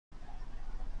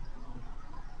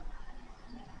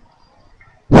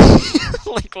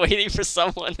Like waiting for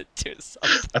someone to do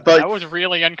something. I thought That was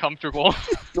really uncomfortable.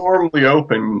 you normally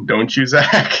open, don't you,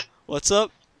 Zach? What's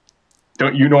up?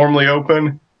 Don't you normally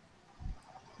open?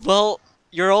 Well,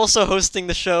 you're also hosting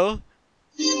the show.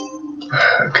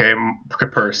 Okay,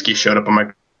 Kaspersky showed up on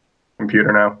my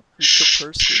computer now.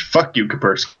 Kaspersky? Fuck you,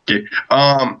 Kaspersky.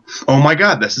 Oh my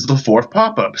god, this is the 4th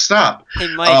pop-up. Stop. Hey,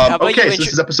 Mike, how about okay, you so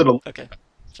this is episode 11. Okay,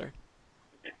 sorry.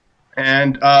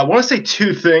 And I want to say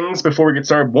 2 things before we get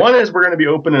started. One is we're going to be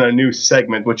opening a new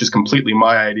segment, which is completely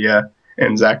my idea.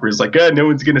 And Zachary's like, no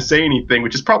one's going to say anything,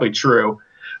 which is probably true.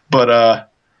 But,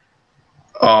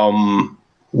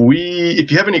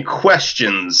 if you have any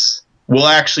questions, we'll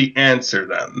actually answer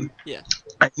them. Yeah.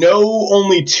 I know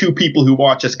only 2 people who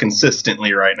watch us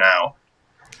consistently right now.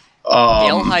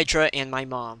 Hail Hydra and my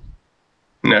mom.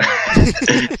 No.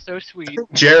 So sweet.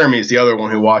 Jeremy's the other one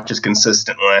who watches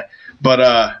consistently. But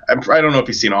I don't know if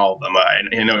he's seen all of them. I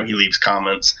know he leaves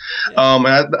comments.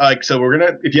 Yeah. So we're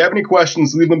gonna. If you have any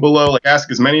questions, leave them below. Like, ask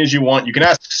as many as you want. You can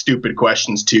ask stupid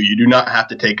questions too. You do not have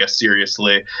to take us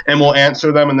seriously, and we'll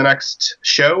answer them in the next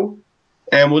show.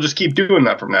 And we'll just keep doing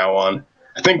that from now on.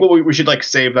 I think we should like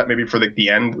save that maybe for the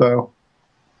end though.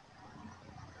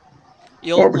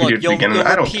 You'll Or we could do it at the you'll beginning.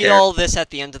 I don't repeat care. all this at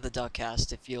the end of the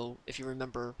DuckCast if you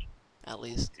remember, at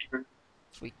least.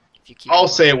 If you keep I'll in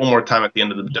say it mind. one more time at the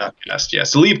end of the DuckCast. Yeah.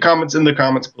 So leave comments in the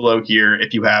comments below here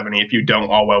if you have any. If you don't,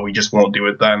 oh well, we just won't do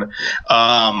it then.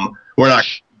 We're not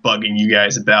bugging you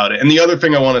guys about it. And the other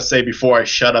thing I want to say before I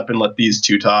shut up and let these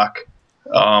 2 talk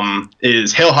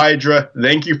is Hail Hydra.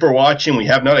 Thank you for watching. We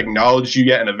have not acknowledged you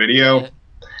yet in a video.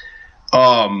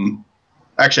 Yeah.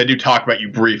 Actually, I do talk about you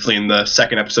briefly in the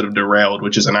 2nd episode of Derailed,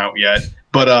 which isn't out yet.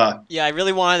 But Yeah, I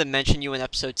really wanted to mention you in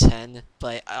episode 10,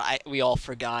 but we all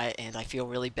forgot, and I feel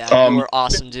really bad. You were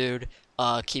awesome, dude.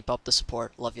 Keep up the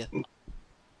support. Love you.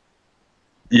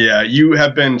 yeah, you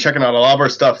have been checking out a lot of our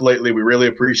stuff lately. We really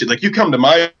appreciate. Like, you come to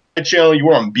my channel. You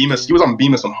were on Bemis. He was on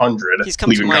Bemis 100. He's come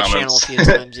to leaving my comments. channel a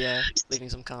few times, yeah, leaving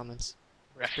some comments.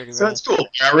 Pretty So rad. that's cool.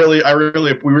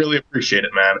 We really appreciate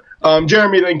it, man.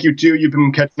 Jeremy, thank you too. You've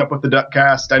been catching up with the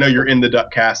DuckCast. I know you're in the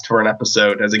DuckCast for an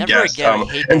episode as a Never guest. again. I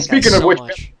hate and that guy speaking of so which,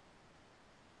 much.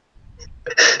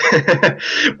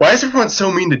 why is everyone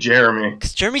so mean to Jeremy?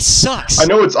 Because Jeremy sucks. I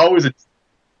know it's always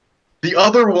the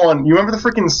other one. You remember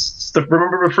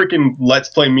remember the freaking Let's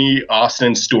Play Me Austin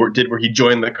and Stewart did where he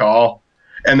joined the call,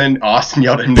 and then Austin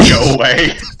yelled at him to go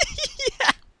away.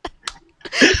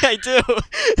 I do.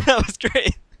 That was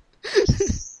great.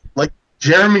 Like,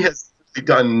 Jeremy has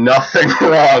done nothing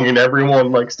wrong, and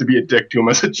everyone likes to be a dick to him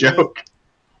as a joke.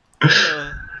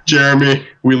 Jeremy,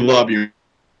 we love you,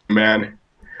 man.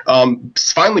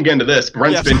 Finally getting to this.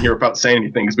 Brent's been here without saying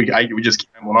anything because we just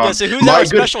keep on. Yeah, so who's our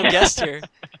special guest here?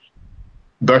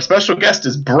 Our special guest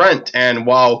is Brent, and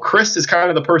while Chris is kind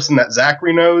of the person that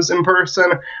Zachary knows in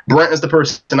person, Brent is the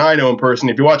person I know in person.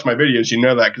 If you watch my videos, you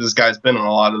know that because this guy's been in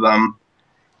a lot of them.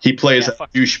 He plays a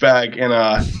douchebag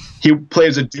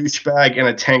in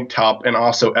a tank top, and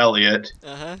also Elliot.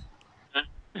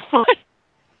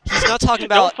 He's not talking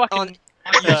about on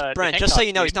Brent. Just so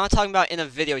you know, he's not talking about in a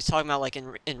video. He's talking about like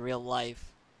in real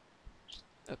life.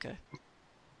 Okay.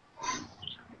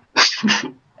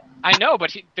 I know,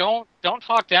 but don't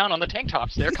talk down on the tank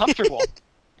tops. They're comfortable.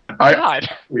 I God.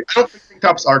 don't think tank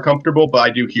tops are comfortable, but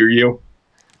I do hear you.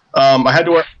 I had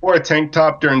to wear a tank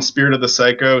top during Spirit of the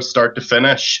Psycho, start to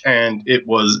finish, and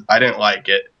I didn't like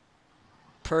it.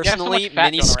 Personally,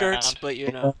 mini skirts, but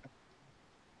you know.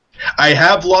 I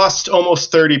have lost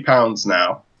almost 30 pounds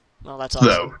now. Well, that's awesome.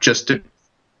 Though, just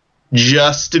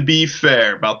to be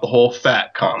fair about the whole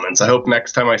fat comments. I hope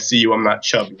next time I see you, I'm not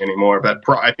chubby anymore. But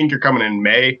I think you're coming in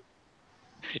May.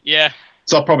 Yeah.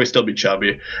 So I'll probably still be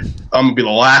chubby. I'm gonna be the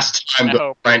last time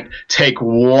to take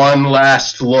one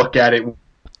last look at it when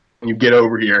you get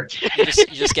over here. You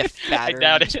just get fatter I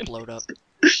doubt and it. bloat up.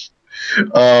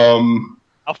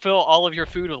 I'll fill all of your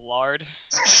food with lard.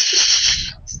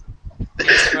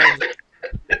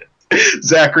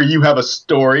 Zachary, you have a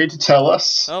story to tell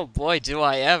us. Oh boy, do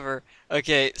I ever.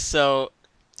 Okay, so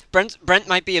Brent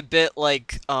might be a bit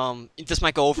like this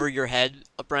might go over your head,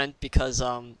 Brent, because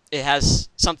it has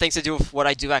some things to do with what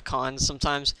I do at cons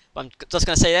sometimes. But I'm just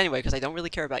gonna say it anyway because I don't really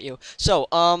care about you. So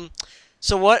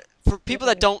what for people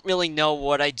that don't really know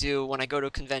what I do when I go to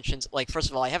conventions? Like, first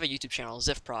of all, I have a YouTube channel,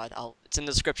 ZiffProd. It's in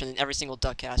the description in every single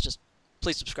DuckCast. Just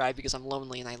please subscribe because I'm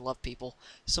lonely and I love people.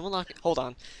 Hold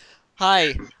on.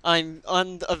 Hi, I'm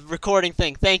on a recording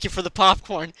thing. Thank you for the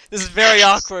popcorn. This is very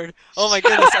awkward. Oh my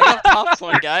goodness, I got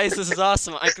popcorn, guys. This is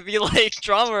awesome. I could be like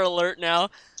drama alert now,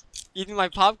 eating my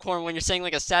popcorn when you're saying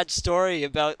like a sad story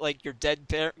about like your dead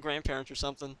grandparents or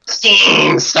something.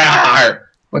 Keemstar!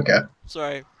 Okay.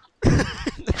 Sorry.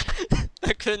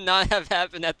 That could not have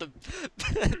happened at the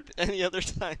any other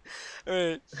time. All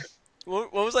right.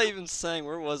 What was I even saying?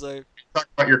 Where was I? Talk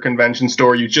about your convention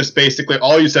store. You just basically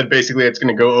all you said basically it's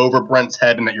going to go over Brent's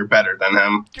head and that you're better than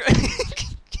him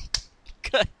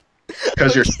Good.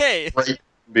 because you're Okay. great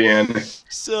being.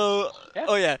 So, Yeah.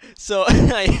 oh yeah, so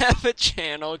I have a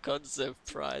channel called Zip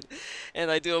Pride, and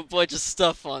I do a bunch of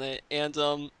stuff on it, and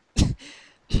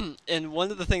and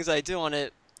one of the things I do on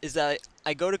it is that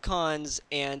I go to cons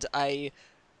and I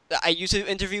used to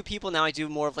interview people. Now I do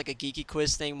more of like a geeky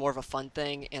quiz thing, more of a fun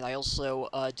thing, and I also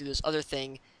do this other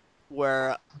thing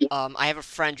where I have a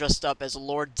friend dressed up as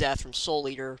Lord Death from Soul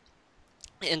Eater,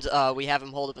 and we have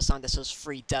him hold up a sign that says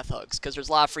free death hugs, because there's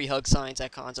a lot of free hug signs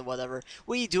at cons and whatever.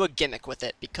 We do a gimmick with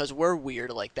it, because we're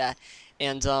weird like that.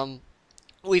 And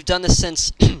we've done this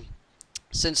since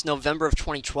since November of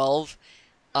 2012.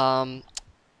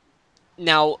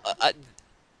 Now, I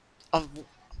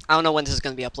don't know when this is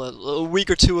going to be uploaded, a week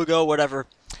or two ago, whatever.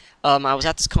 I was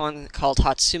at this con called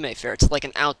Hatsume Fair. It's like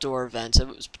an outdoor event. It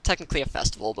was technically a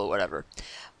festival, but whatever.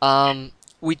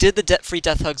 We did the free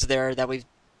death hugs there that we've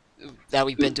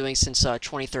been doing since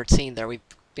 2013. There, we've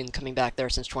been coming back there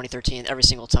since 2013 every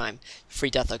single time. Free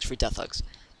death hugs, free death hugs.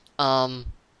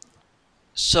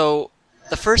 So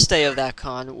the first day of that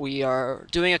con, we are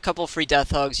doing a couple free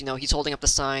death hugs. You know, he's holding up the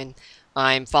sign.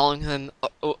 I'm following him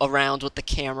around with the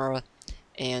camera,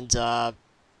 and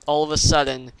all of a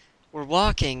sudden, we're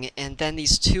walking, and then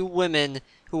these two women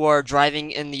who are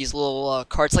driving in these little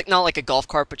carts, like not like a golf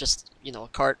cart, but just, you know, a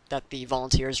cart that the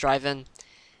volunteers drive in.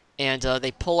 And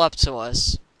they pull up to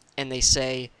us, and they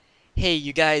say, "Hey,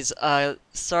 you guys,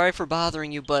 sorry for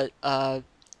bothering you, but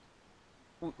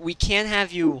we can't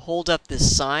have you hold up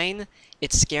this sign.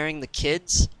 It's scaring the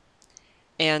kids."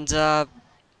 And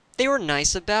they were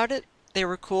nice about it. They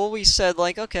were cool. We said,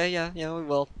 like, okay, yeah, we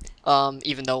will.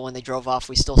 Even though when they drove off,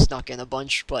 we still snuck in a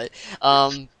bunch. But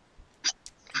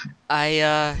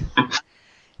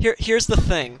here's the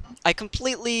thing. I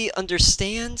completely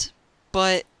understand,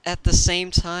 but at the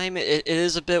same time, it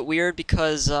is a bit weird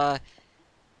because the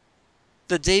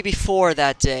day before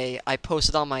that day, I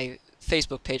posted on my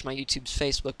Facebook page, my YouTube's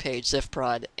Facebook page,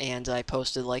 Zifprod, and I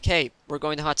posted like, hey, we're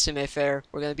going to Hatsume Fair,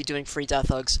 we're going to be doing free death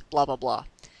hugs, blah blah blah.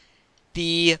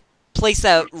 The place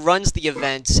that runs the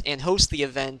event and hosts the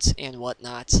event and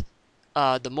whatnot,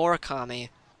 the Murakami,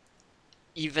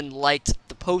 even liked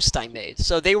the post I made.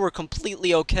 So they were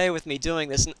completely okay with me doing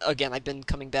this. And again, I've been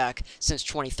coming back since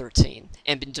 2013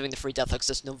 and been doing the free death hugs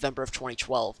since November of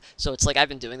 2012. So it's like I've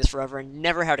been doing this forever and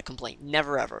never had a complaint.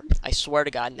 Never ever. I swear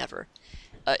to God, never.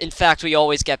 In fact, we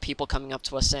always get people coming up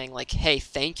to us saying like, "Hey,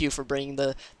 thank you for bringing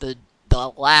the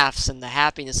laughs and the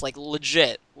happiness." Like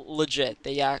legit.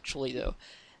 They actually do,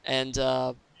 and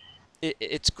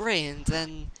it's great. And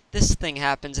then this thing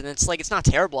happens, and it's like it's not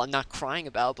terrible. I'm not crying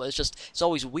about, but it's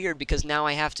always weird because now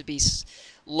I have to be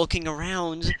looking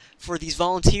around for these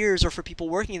volunteers or for people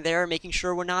working there, making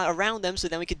sure we're not around them, so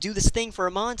then we could do this thing for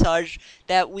a montage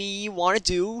that we want to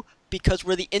do because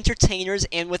we're the entertainers,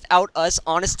 and without us,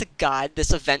 honest to God,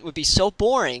 this event would be so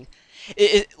boring.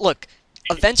 Look,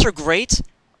 events are great,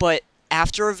 but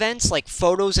after events, like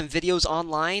photos and videos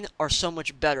online, are so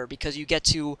much better because you get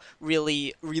to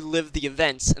really relive the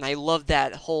events, and I love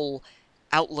that whole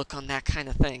outlook on that kind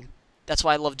of thing. That's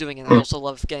why I love doing it. I also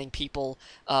love getting people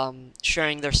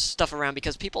sharing their stuff around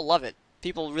because people love it.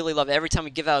 People really love it. Every time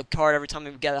we give out a card, every time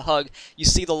we get a hug, you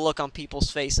see the look on people's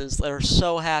faces. They're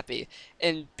so happy.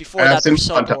 And before that, they're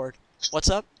so bored. What's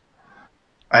up?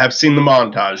 I have seen the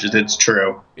montages. It's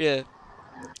true. Yeah.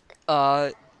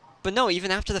 But no, even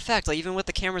after the fact, like even with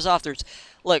the cameras off,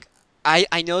 look,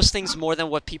 I notice things more than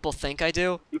what people think I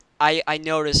do. I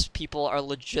notice people are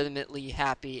legitimately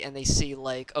happy and they see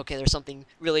like, okay, there's something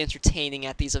really entertaining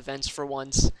at these events for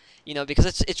once, you know,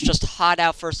 because it's just hot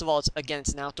out. First of all, it's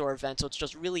an outdoor event, so it's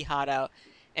just really hot out,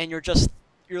 and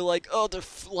you're like, oh, the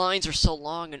lines are so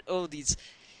long, and oh, these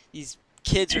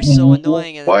kids are so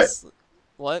annoying, and what?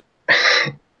 What?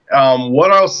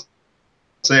 What else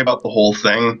say about the whole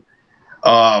thing?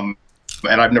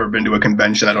 And I've never been to a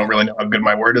convention. I don't really know how good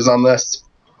my word is on this.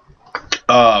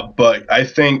 But I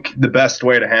think the best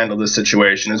way to handle this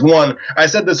situation is, one, I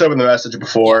said this over the message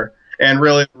before, and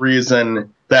really the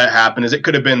reason that happened is it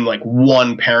could have been like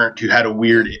one parent who had a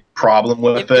weird problem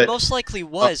with it. It most likely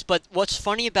was, but what's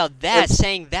funny about that,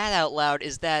 saying that out loud,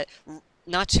 is that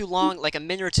not too long, like a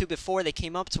minute or two before they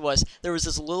came up to us, there was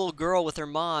this little girl with her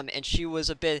mom, and she was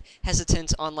a bit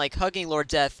hesitant on like hugging Lord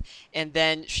Death, and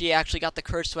then she actually got the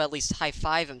courage to at least high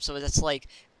five him. So that's like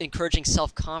encouraging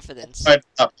self-confidence. It's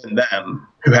up to them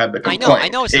who had the I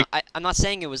complaint. know. It's not. I'm not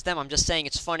saying it was them. I'm just saying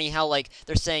it's funny how like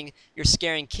they're saying you're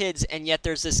scaring kids, and yet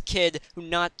there's this kid who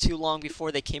not too long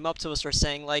before they came up to us are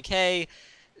saying like, "Hey,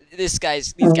 these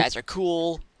guys are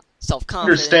cool,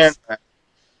 self-confidence." Understand that.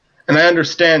 And I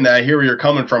understand that. I hear where you're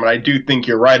coming from, and I do think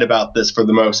you're right about this for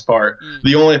the most part.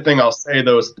 The only thing I'll say,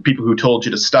 though, is the people who told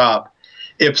you to stop,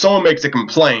 if someone makes a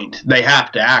complaint, they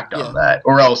have to act on that,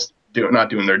 or else not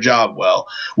doing their job well.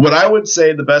 What I would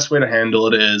say the best way to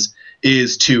handle it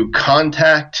is to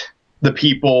contact the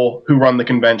people who run the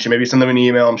convention. Maybe send them an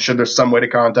email. I'm sure there's some way to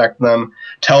contact them.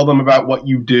 Tell them about what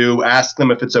you do. Ask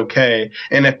them if it's okay.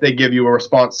 And if they give you a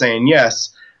response saying yes,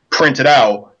 print it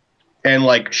out and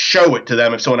like show it to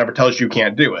them if someone ever tells you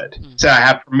can't do it. So I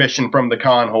have permission from the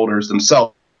con holders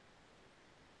themselves.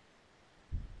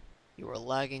 You were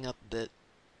lagging up a bit.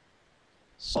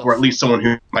 So Or at least someone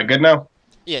who... Am I good now?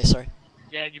 Yeah, sorry.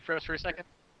 Yeah, you froze for a second.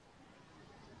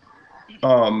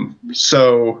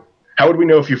 So how would we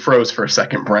know if you froze for a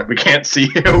second, Brent? We can't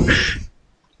see you.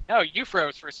 No, you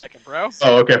froze for a second, bro.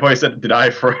 Oh, okay. I thought you said, did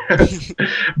I froze?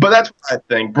 But that's what I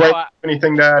think. Brent,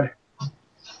 anything to add?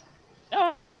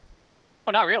 No,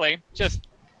 oh, not really. Just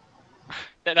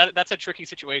that's a tricky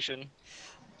situation.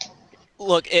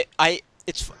 Look, I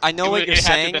know what you're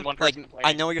saying. Like,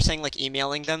 I know what you're saying. Like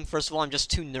emailing them. First of all, I'm just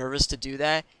too nervous to do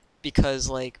that because,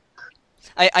 like,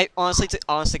 I honestly,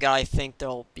 honest to God, I think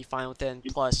they'll be fine with it. And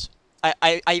plus,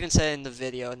 I even said in the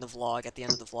video, in the vlog, at the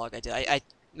end of the vlog, I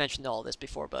mentioned all this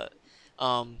before, but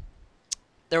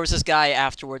there was this guy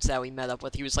afterwards that we met up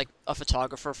with. He was like a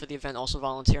photographer for the event, also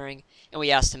volunteering, and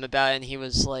we asked him about it, and he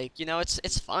was like, you know,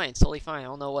 it's fine, it's totally fine. I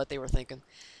don't know what they were thinking,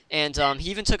 and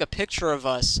he even took a picture of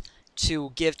us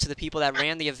to give to the people that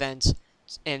ran the event,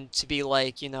 and to be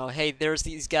like, you know, hey, there's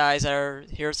these guys that are,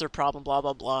 here's their problem, blah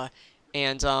blah blah,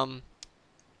 and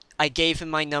I gave him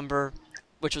my number,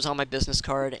 which was on my business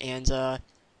card, and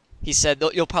he said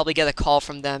you'll probably get a call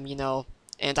from them, you know,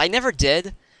 and I never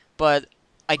did, but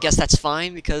I guess that's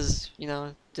fine because, you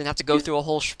know, didn't have to go through a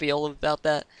whole spiel about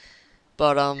that.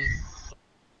 But I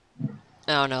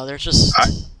don't know. There's just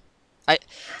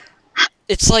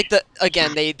it's like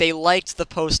again, they liked the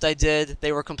post I did.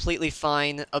 They were completely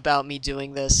fine about me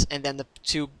doing this, and then the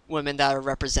two women that are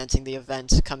representing the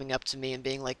event coming up to me and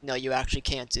being like, "No, you actually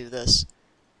can't do this."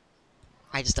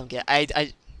 I just don't get.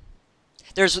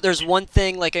 There's one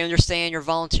thing, like, I understand you're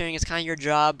volunteering, it's kind of your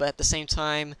job, but at the same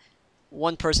time,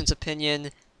 one person's opinion,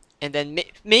 and then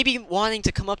maybe wanting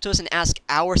to come up to us and ask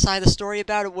our side of the story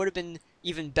about it would have been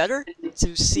even better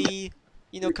to see,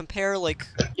 you know, compare, like,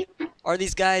 are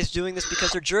these guys doing this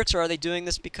because they're jerks, or are they doing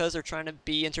this because they're trying to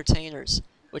be entertainers,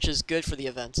 which is good for the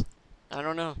event? I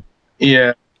don't know.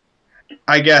 Yeah.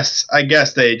 I guess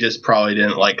they just probably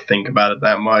didn't, like, think about it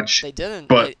that much. They didn't.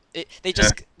 But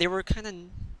they were kind of...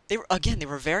 They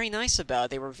were very nice about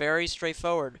it. They were very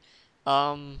straightforward.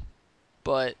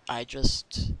 But I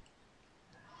just...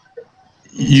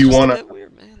 You want to... It's a bit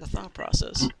weird, man, the thought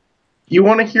process. You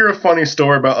want to hear a funny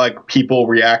story about, like, people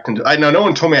reacting to... I know no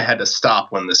one told me I had to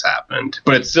stop when this happened,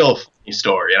 but it's still a funny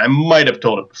story, and I might have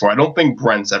told it before. I don't think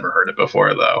Brent's ever heard it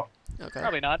before, though. Okay.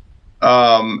 Probably not.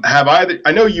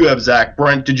 I know you have, Zach.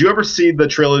 Brent, did you ever see the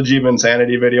Trilogy of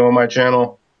Insanity video on my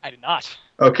channel? I did not.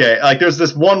 Okay, like, there's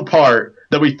this one part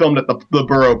that we filmed at the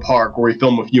Borough Park where we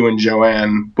filmed with you and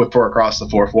Joanne for Across the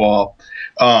Fourth Wall.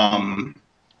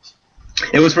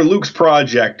 It was for Luke's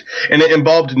project, and it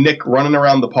involved Nick running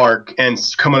around the park and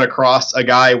coming across a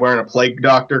guy wearing a plague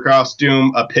doctor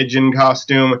costume, a pigeon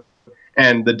costume,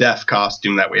 and the death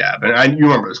costume that we have. And you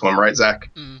remember this one, right, Zach?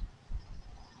 Mm.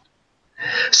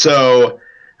 So,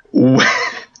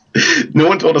 no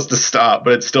one told us to stop,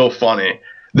 but it's still funny.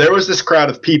 There was this crowd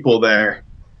of people there,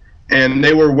 and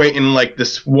they were waiting like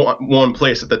this one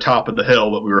place at the top of the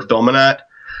hill that we were filming at.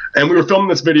 And we were filming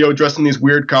this video dressed in these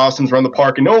weird costumes around the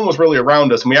park, and no one was really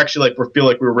around us. And we actually feel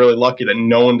like we were really lucky that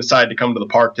no one decided to come to the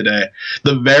park today.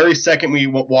 The very second we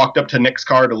walked up to Nick's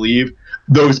car to leave,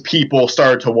 those people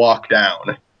started to walk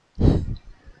down.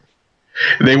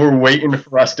 They were waiting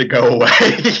for us to go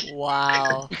away.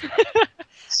 Wow.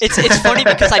 It's funny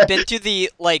because I've been through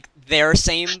their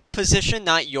same position,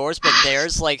 not yours, but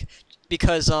theirs, like,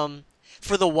 because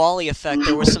for the Wall-E effect,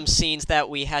 there were some scenes that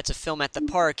we had to film at the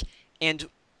park, and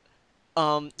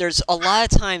there's a lot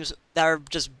of times that are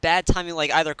just bad timing,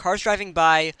 like either cars driving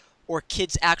by or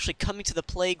kids actually coming to the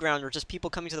playground, or just people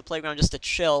coming to the playground just to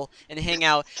chill and hang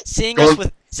out, seeing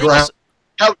us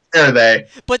How dare they?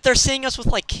 But they're seeing us with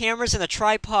like cameras and a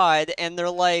tripod, and they're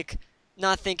like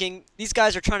not thinking these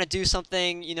guys are trying to do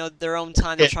something, you know, their own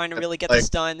time. They're trying to really get this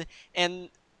done, and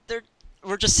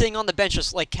we're just sitting on the bench,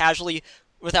 just like casually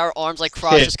with our arms like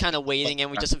crossed, just kind of waiting, and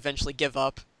we just eventually give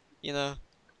up, you know.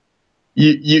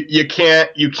 You can't.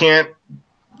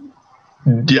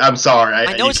 I'm sorry.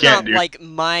 I know it's not like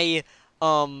my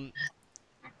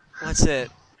what's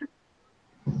it?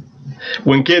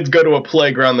 When kids go to a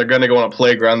playground, they're going to go on a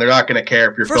playground. They're not going to care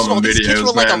if you're First filming videos, First of all, these kids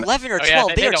were like man. 11 or 12. Oh,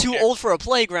 yeah, they are don't too care. old for a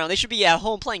playground. They should be at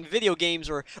home playing video games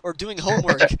or doing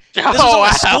homework. This Oh, was on wow.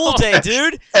 a school day,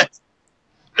 dude.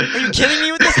 Are you kidding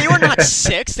me with this? They were not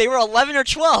 6. They were 11 or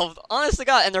 12. Honest to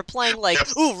God. And they're playing like,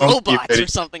 ooh, robots or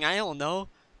something. I don't know.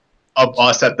 Of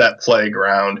us at that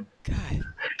playground, God.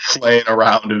 playing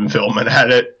around and filming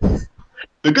at it.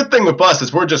 The good thing with us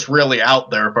is we're just really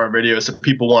out there for our videos, so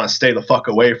people want to stay the fuck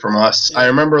away from us. Yeah. I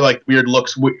remember like weird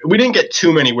looks. We didn't get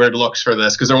too many weird looks for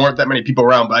this because there weren't that many people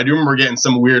around, but I do remember getting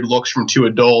some weird looks from 2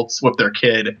 adults with their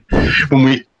kid when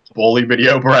we bully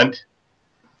video, Brent.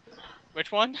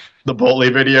 Which one? The bully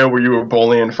video where you were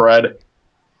bullying Fred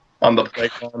on the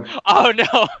playground. Oh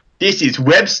no. This is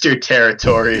Webster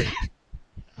territory.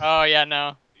 Oh yeah,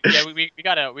 no. Yeah, we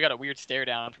got a weird stare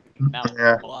down from that one.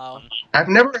 Yeah. Wow. I've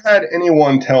never had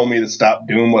anyone tell me to stop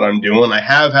doing what I'm doing. I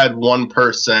have had one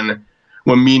person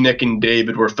when me, Nick, and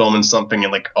David were filming something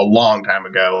in like a long time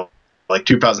ago, like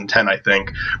 2010, I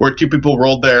think, where 2 people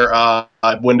rolled their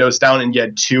windows down and you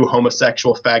had 2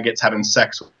 homosexual faggots having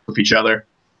sex with each other.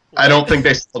 I don't think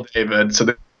they saw David, so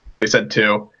they said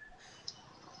 2.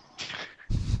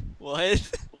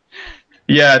 What?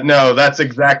 Yeah, no, that's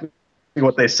exactly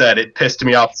what they said. It pissed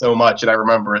me off so much, and I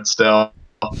remember it still.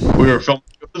 We were filming.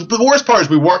 The worst part is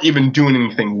we weren't even doing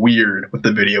anything weird with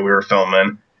the video we were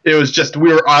filming. It was just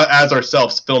we were as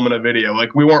ourselves filming a video.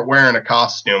 Like we weren't wearing a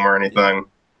costume or anything.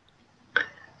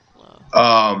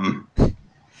 Wow.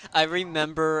 I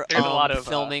remember There's a lot of,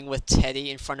 filming with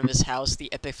Teddy in front of his house,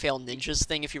 the Epic Fail Ninjas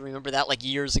thing, if you remember that, like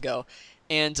years ago.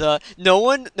 And no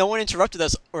one interrupted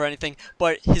us or anything,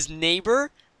 but his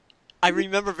neighbor, I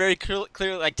remember very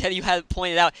clearly, like Teddy had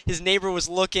pointed out, his neighbor was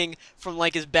looking from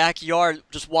like his backyard,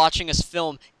 just watching us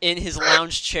film in his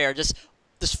lounge chair, just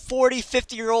this 40,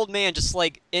 50-year-old man just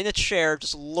like in a chair,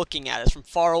 just looking at us from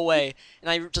far away. And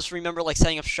I just remember like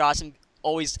setting up shots and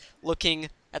always looking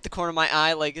at the corner of my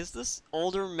eye, like, is this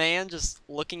older man just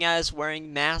looking at us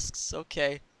wearing masks?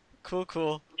 Okay,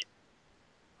 cool.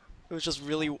 It was just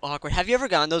really awkward. Have you ever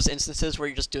gotten those instances where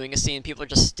you're just doing a scene and people are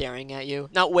just staring at you?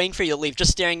 Not waiting for you to leave,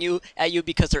 just staring at you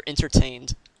because they're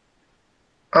entertained.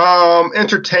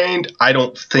 Entertained? I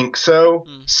don't think so.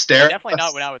 Stare? Definitely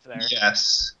not when I was there.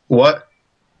 Yes. What?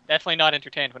 Definitely not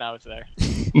entertained when I was there.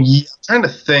 Yeah, I'm trying to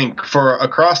think. For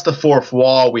across the 4th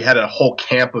wall, we had a whole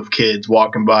camp of kids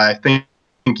walking by. I think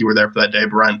you were there for that day,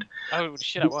 Brent. Oh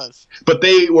shit, I was. But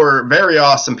they were very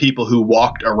awesome people who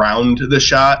walked around the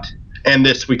shot, and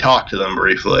we talked to them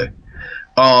briefly.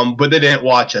 But they didn't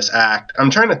watch us act. I'm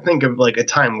trying to think of like a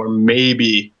time where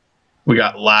maybe we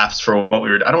got laughs for what we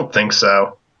were. I don't think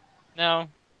so. No.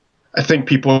 I think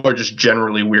people are just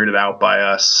generally weirded out by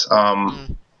us.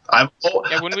 Yeah,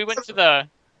 when we went to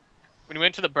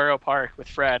the Borough Park with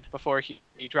Fred before he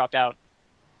dropped out,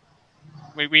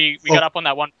 we got up on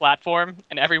that one platform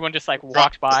and everyone just like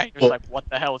walked by, just like, what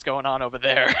the hell is going on over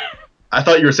there? I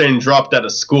thought you were saying dropped out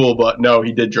of school, but no,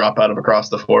 he did drop out of across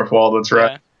the 4th wall. That's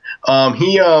right.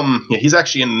 Yeah. He's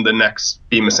actually in the next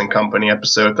Bemis and Company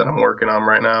episode that I'm working on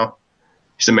right now.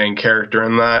 He's the main character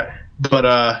in that.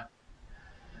 But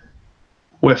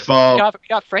with we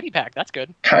got Freddy back. That's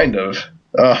good. kind of.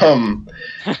 I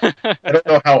don't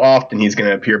know how often he's going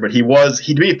to appear, but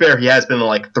to be fair, he has been in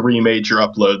like 3 major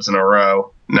uploads in a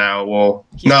row now. Well,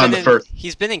 not in the first.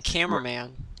 He's been in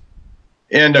Cameraman.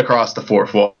 And across the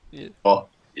 4th wall. Yeah.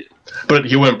 But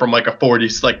he went from like a 40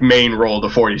 like main role to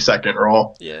 42nd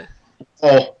role. Yeah.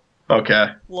 Oh,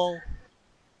 okay. Lol.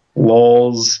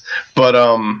 Lols. But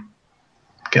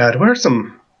God, what are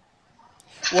some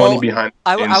funny behind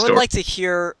the scenes I would stories? like to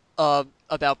hear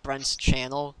about Brent's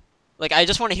channel. Like, I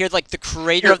just want to hear like the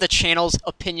creator of the channel's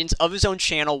opinions of his own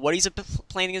channel, what he's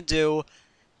planning to do.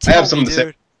 I have something to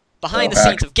say. Behind the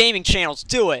scenes of gaming channels,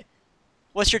 do it.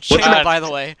 What's your channel, by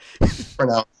the way? For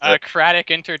now.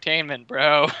 Craddock Entertainment,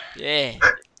 bro. Yeah.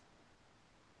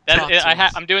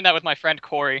 I'm doing that with my friend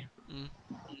Corey.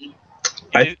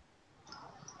 What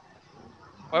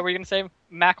were you gonna say,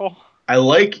 Mackle? I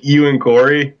like you and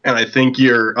Corey, and I think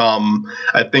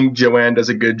I think Joanne does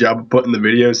a good job of putting the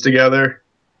videos together.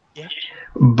 Yeah.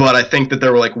 But I think that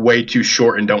they're like way too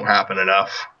short and don't happen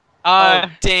enough. Oh,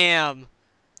 damn.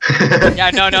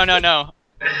 Yeah, no.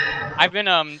 I've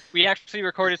been we actually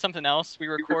recorded something else. We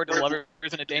recorded Lovers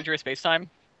in a Dangerous Space-Time.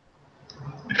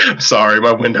 Sorry,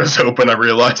 my window's open. I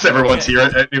realized everyone's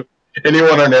here.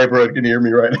 Anyone in our neighborhood can hear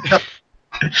me right now.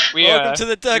 Welcome to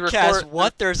the DuckCast.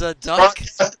 What? There's a duck?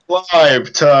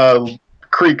 Live to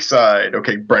Creekside.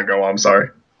 Okay, Brent, go on. I'm sorry.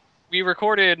 We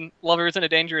recorded Lovers in a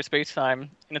Dangerous Space-Time,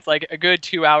 and it's like a good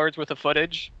 2 hours worth of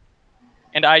footage.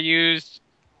 And I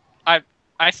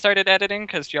started editing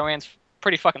because Joanne's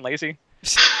pretty fucking lazy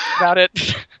about it.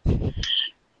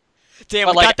 Damn,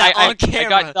 but we got that on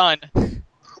camera. I got done.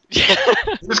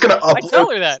 We're just gonna upload. I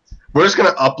tell her that. We're just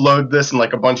gonna upload this in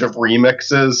like a bunch of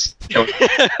remixes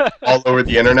all over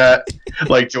the internet.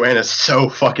 Like Joanne is so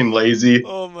fucking lazy.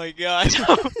 Oh my god!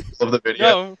 Love the video.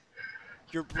 No.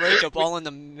 Your breakup all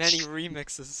into many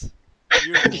remixes.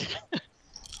 Beautiful.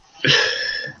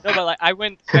 No, but like I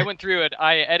went through it.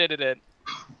 I edited it,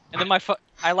 and then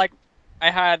I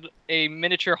had a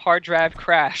miniature hard drive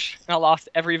crash, and I lost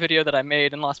every video that I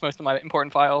made and lost most of my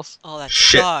important files. Oh, that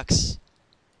sucks.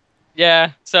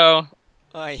 Yeah, so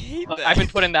I hate that. I've been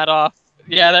putting that off.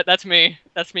 Yeah, that's me.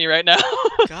 That's me right now.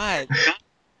 God.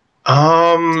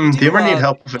 Do you ever need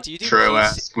help with an intro?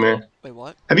 Ask me. Wait,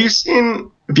 what? If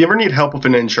you ever need help with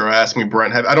an intro, ask me,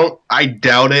 Brent. I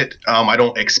doubt it. I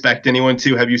don't expect anyone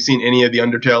to. Have you seen any of the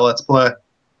Undertale Let's Play?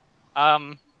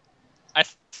 I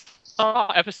saw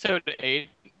episode 8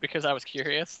 because I was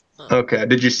curious. Okay.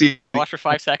 Did you see? I watched for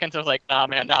 5 seconds. I was like, nah,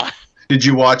 man, nah. Did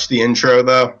you watch the intro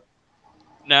though?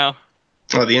 No.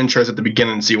 Oh, the intro's at the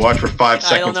beginning, so you watch for 5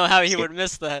 seconds. I don't know how he would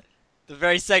miss that. The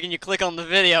very second you click on the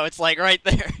video, it's like right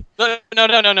there.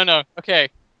 No. Okay.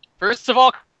 First of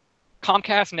all,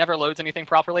 Comcast never loads anything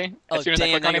properly as soon as I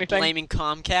click on anything. You're blaming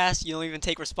Comcast? You don't even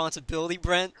take responsibility,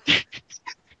 Brent?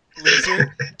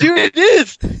 Loser. Dude, it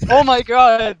is! Oh my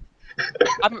god.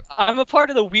 I'm a part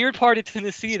of the weird part of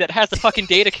Tennessee that has a fucking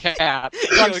data cap.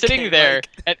 So I'm sitting there,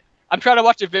 and I'm trying to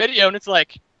watch a video, and it's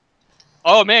like,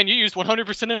 oh man, you used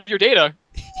 100% of your data.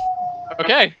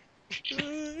 Okay.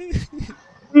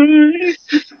 The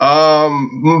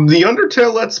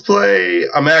Undertale Let's Play,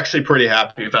 I'm actually pretty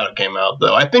happy with how it came out,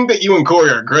 though. I think that you and Corey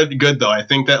are good, though. I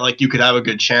think that, like, you could have a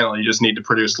good channel. You just need to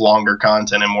produce longer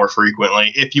content and more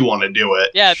frequently if you want to do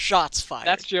it. Yeah, shots fired.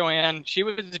 That's Joanne. She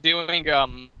was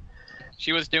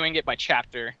doing it by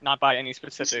chapter, not by any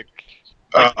specific.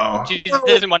 Like, she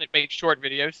doesn't want to make short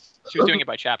videos. She was doing it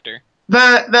by chapter.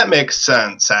 That makes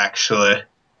sense, actually.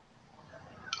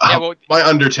 Yeah, well, my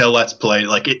Undertale Let's Play,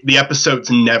 like the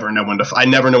episodes never know when to. I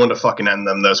never know when to fucking end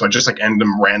them though, so I just like end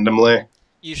them randomly.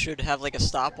 You should have like a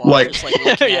stopwatch, just like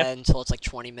look at until it's like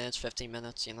 20 minutes, 15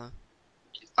 minutes, you know.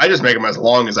 I just make them as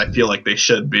long as I feel like they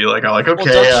should be. Like okay. Well,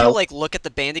 don't you like look at the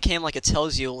Bandicam like it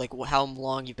tells you like how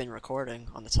long you've been recording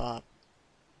on the top?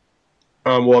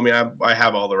 Well, I mean, I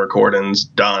have all the recordings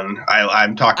done.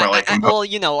 I'm talking about like well,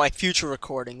 you know, like future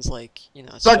recordings, like you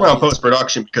know. Talking about post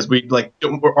production because we like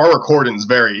our recording's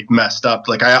very messed up.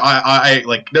 Like I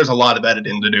like there's a lot of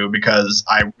editing to do because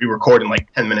we record in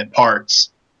like 10-minute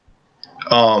parts.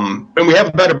 And we have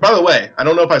a better. By the way, I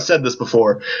don't know if I said this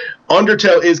before.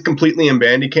 Undertale is completely in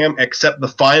Bandicam except the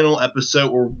final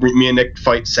episode where me and Nick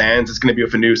fight Sans. It's going to be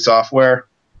with a new software.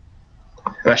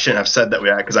 And I shouldn't have said that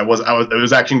because it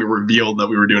was actually revealed that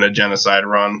we were doing a genocide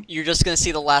run. You're just gonna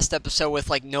see the last episode with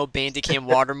like no Bandicam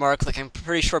watermark. Like I'm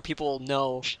pretty sure people will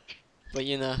know, but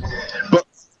you know. But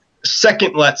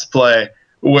second Let's Play,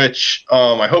 which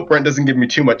I hope Brent doesn't give me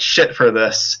too much shit for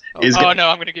this. No,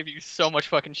 I'm gonna give you so much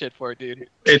fucking shit for it, dude.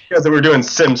 It's because we're doing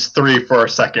Sims 3 for our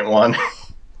second one.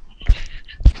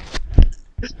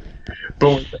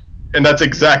 Boom. And that's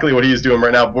exactly what he's doing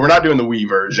right now. But we're not doing the Wii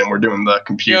version. We're doing the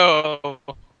computer. Yo,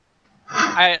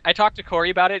 I talked to Corey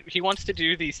about it. He wants to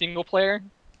do the single player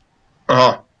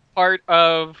part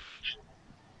of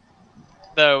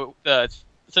the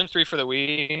Sims 3 for the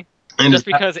Wii, and just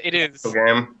because it is.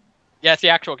 Game? Yeah, it's the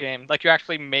actual game. Like you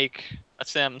actually make a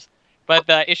Sims, but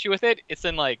the issue with it, it's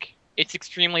it's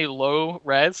extremely low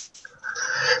res.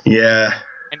 Yeah.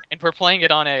 And we're playing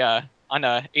it on a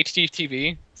HD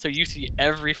TV. So you see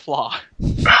every flaw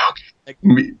that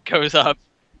goes up.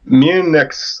 Me and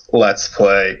Nick's Let's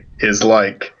Play is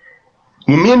like...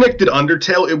 When me and Nick did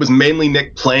Undertale, it was mainly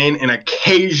Nick playing, and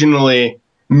occasionally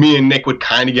me and Nick would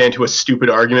kind of get into a stupid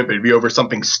argument, but it'd be over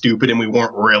something stupid, and we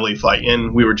weren't really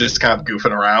fighting. We were just kind of goofing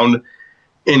around.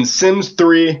 In Sims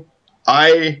 3,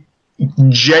 I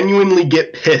genuinely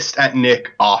get pissed at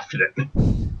Nick often.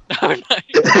 Oh,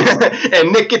 nice.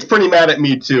 And Nick gets pretty mad at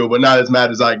me, too, but not as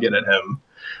mad as I get at him.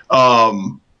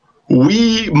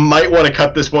 We might want to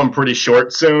cut this one pretty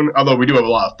short soon, although we do have a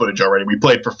lot of footage already. We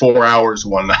played for 4 hours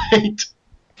one night.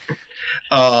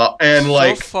 And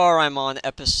like so far, I'm on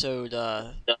episode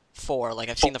 4. Like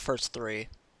I've seen the first 3.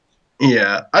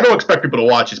 yeah, I don't expect people to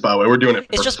watch this. By the way, we're doing it.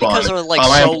 It's just fun. because they're like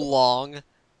so long.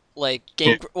 Like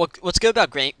what's good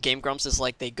about Game Grumps is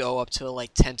like they go up to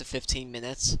like 10 to 15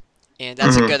 minutes, and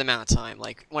that's a good amount of time.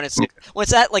 Like when it's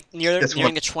at like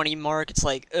nearing the 20 mark, it's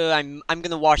like I'm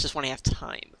gonna watch this when I have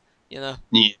time. You know?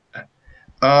 Yeah.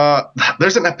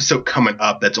 There's an episode coming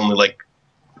up that's only like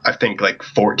I think like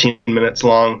 14 minutes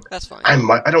long. That's fine. I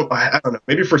don't know.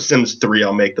 Maybe for Sims 3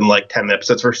 I'll make them like 10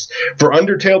 episodes. For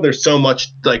Undertale, there's so much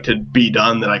like to be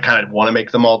done that I kind of want to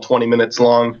make them all 20 minutes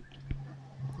long.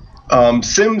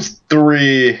 Sims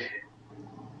 3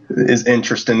 is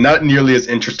interesting. Not nearly as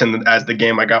interesting as the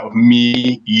game I got with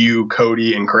me, you,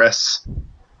 Cody, and Chris.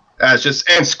 And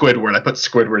Squidward. I put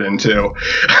Squidward in too.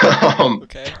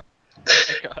 Okay.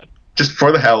 Oh, God. Just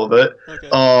for the hell of it. Okay.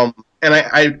 And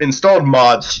I installed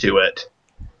mods to it.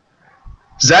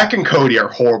 Zach and Cody are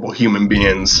horrible human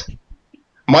beings.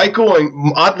 Miguel's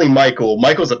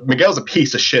a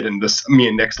piece of shit in this me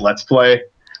and Nick's Let's Play.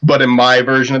 But in my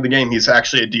version of the game, he's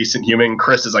actually a decent human.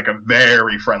 Chris is like a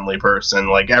very friendly person.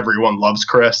 Like everyone loves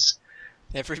Chris.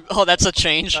 Oh, that's a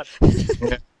change.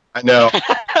 Yeah, I know.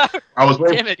 I was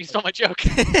waiting. Damn it! You stole my joke.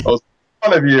 I was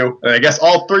one of you, and I guess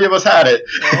all 3 of us had it.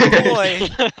 Oh boy,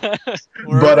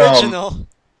 we're But, original.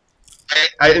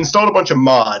 I installed a bunch of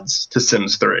mods to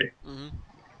Sims 3.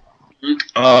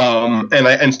 And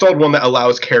I installed one that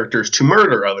allows characters to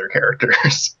murder other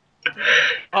characters.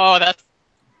 Oh, that's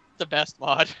the best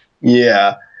mod.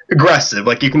 Yeah. Aggressive.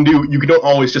 Like you don't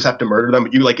always just have to murder them,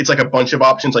 but it's like a bunch of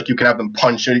options. Like you can have them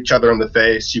punch each other in the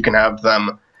face. You can have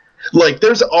them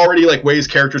there's already like ways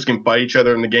characters can fight each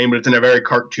other in the game, but it's in a very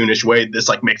cartoonish way. This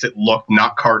like makes it look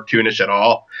not cartoonish at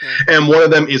all. And one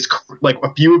of them is like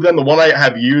a few of them. The one I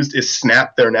have used is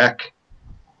snap their neck.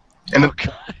 And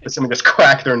someone just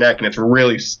crack their neck, and it's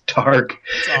really stark.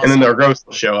 Awesome. And then their ghosts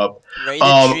will show up.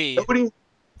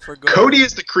 Cody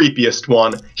is the creepiest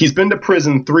one. He's been to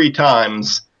prison 3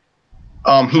 times.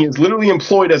 He is literally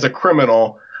employed as a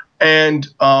criminal. And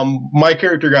my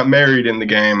character got married in the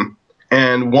game.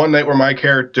 And one night where my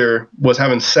character was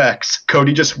having sex,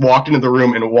 Cody just walked into the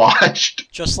room and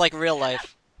watched. Just like real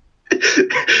life.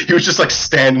 He was just like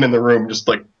standing in the room, just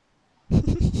like.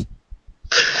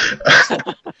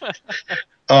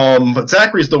 But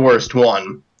Zachary's the worst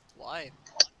one. Why?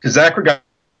 Because Zachary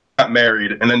got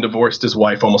married and then divorced his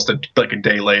wife almost a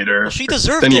day later. Well, she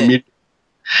deserved it.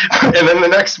 And then the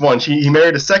next one, he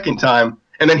married a second time,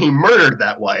 and then he murdered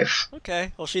that wife.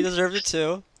 Okay, well she deserved it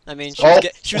too. I mean,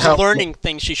 she was learning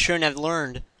things she shouldn't have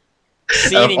learned.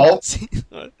 Out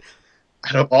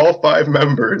of all 5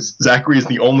 members, Zachary is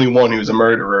the only one who's a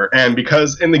murderer. And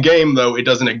because in the game, though, it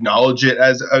doesn't acknowledge it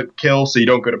as a kill, so you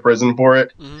don't go to prison for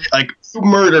it. Like, you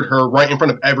murdered her right in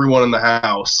front of everyone in the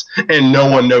house, and no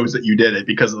one knows that you did it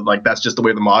because, that's just the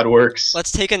way the mod works.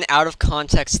 Let's take an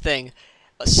out-of-context thing.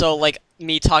 So, like,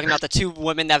 me talking about the 2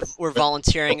 women that were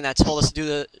volunteering and that told us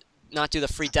to not do the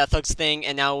free death hugs thing,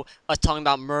 and now us talking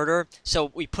about murder. So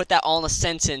we put that all in a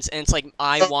sentence, and it's like,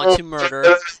 I want to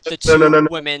murder the 2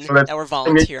 women that were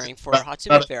volunteering for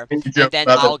Hatsune Fair, and then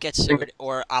I'll get sued,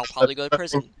 or I'll probably go to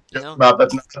prison, you know?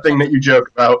 That's not the thing that you joke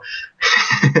about.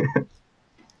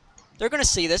 They're gonna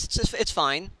see this, it's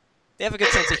fine. They have a good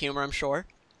sense of humor, I'm sure.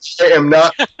 I am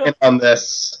not in on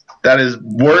this. That is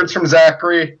words from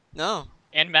Zachary. No.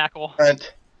 And Mackle.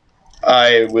 Brent.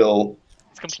 I will...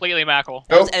 Completely Mackle.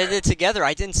 That was edited together.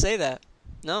 I didn't say that.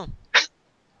 No.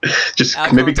 Just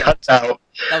maybe cut out.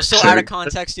 That was so out of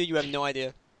context, dude. You have no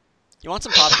idea. You want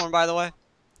some popcorn, by the way?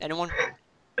 Anyone?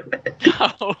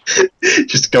 No.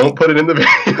 Just don't put it in the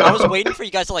video. I was waiting for you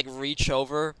guys to like reach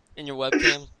over in your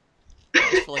webcam.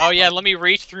 For, like, oh yeah, let me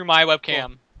reach through my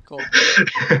webcam. Cool.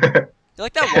 You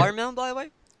like that watermelon, by the way?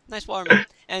 Nice watermelon.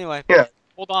 Anyway. Yeah.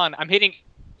 Hold on, I'm hitting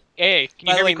A. Can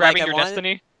you hear me grabbing your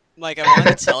destiny? Mike, I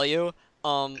wanted to tell you.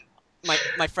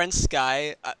 My friend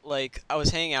Sky, I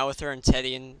was hanging out with her and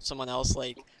Teddy and someone else,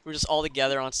 we were just all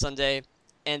together on Sunday,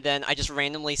 and then I just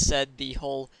randomly said the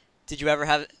whole, did you ever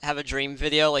have a dream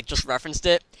video, just referenced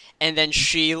it, and then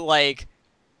she,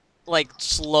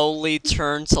 slowly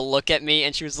turned to look at me,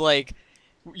 and she was like,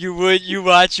 you would,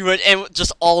 and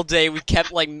just all day we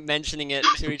kept, mentioning it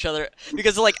to each other,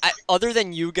 because, other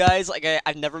than you guys,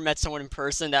 I've never met someone in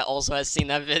person that also has seen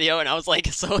that video, and I was,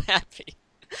 so happy.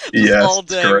 Yes, all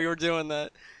day we were doing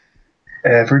that.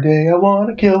 Every day I want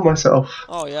to kill myself.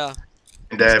 Oh yeah.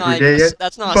 And every day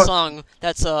that's not a song.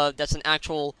 That's an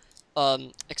actual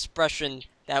expression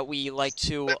that we like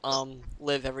to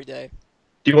live every day.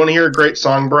 Do you want to hear a great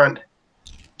song, Brent?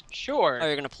 Sure. Oh,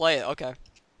 you're gonna play it? Okay.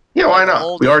 Yeah, why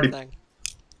not? We already. Thing.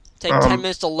 take 10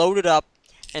 minutes to load it up,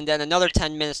 and then another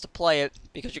 10 minutes to play it,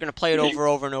 because you're going to play it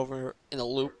over and over in a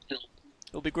loop.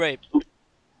 It'll be great.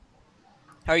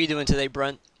 How are you doing today,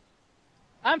 Brent?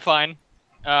 I'm fine.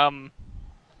 What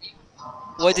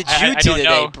did you do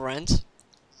today, Brent?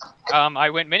 I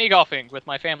went mini golfing with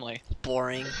my family.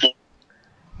 Boring.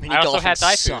 I also had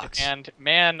Thai food, and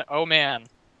man, oh man,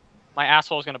 my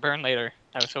asshole is gonna burn later.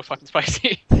 That was so fucking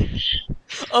spicy.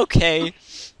 Okay.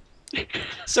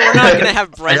 So we're not gonna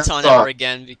have Brent on ever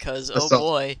again because oh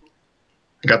boy.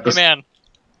 Got this. Hey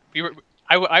man,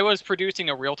 I was producing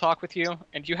a real talk with you,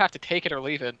 and you have to take it or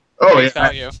leave it. Oh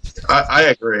yeah, I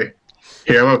agree.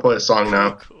 Here, I'm gonna play a song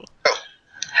now. Cool.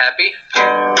 Happy?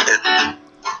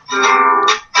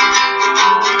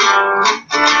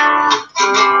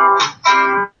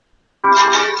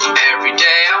 Every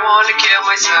day I want to kill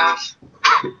myself,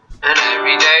 and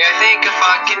every day I think of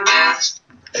fucking death,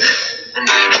 and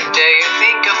every day I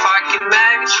think of fucking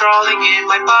maggots crawling in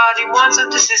my body. Once I'm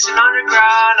desisting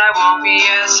underground, I won't be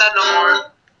sad no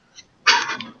more.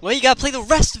 Well, you gotta play the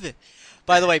rest of it.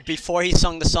 By the way, before he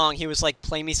sung the song, he was like,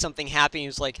 "Play me something happy." And he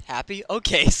was like, "Happy?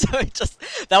 Okay." So it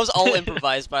that was all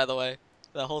improvised, by the way.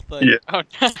 The whole thing. Yeah. Oh,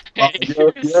 nice.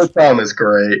 Your Tom is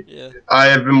great. Yeah.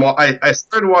 I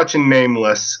started watching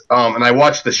Nameless, and I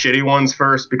watched the shitty ones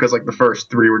first because like the first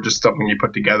 3 were just something you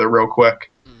put together real quick.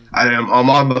 I'm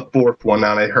on the 4th one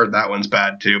now, and I heard that one's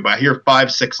bad too. But I hear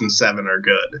 5, 6, and 7 are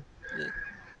good.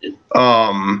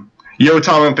 Yo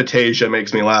Tom and Fantasia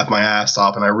makes me laugh my ass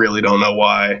off, and I really don't know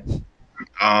why.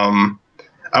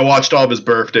 I watched all of his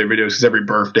birthday videos because every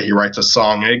birthday he writes a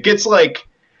song, and it gets like.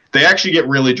 They actually get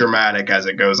really dramatic as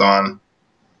it goes on,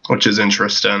 which is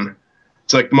interesting.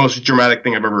 It's like the most dramatic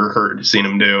thing I've ever seen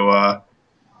him do. I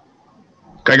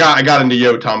got into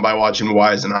Yotam by watching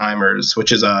Weisenheimers,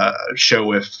 which is a show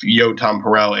with Yotam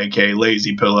Perel, aka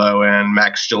Lazy Pillow, and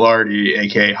Max Gilardi,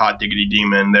 aka Hot Diggity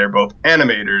Demon. They're both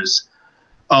animators.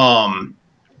 And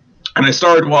I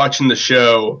started watching the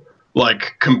show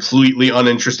like completely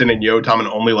uninterested in Yotam and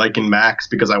only liking Max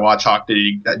because I watched Hot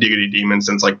Diggity Demon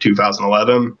since like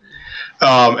 2011.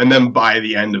 And then by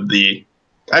the end of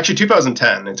actually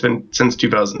 2010, it's been since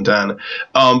 2010.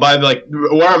 By like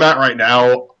where I'm at right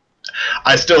now,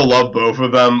 I still love both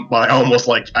of them, but I almost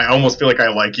feel like I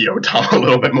like Yotam a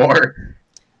little bit more.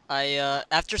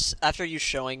 After you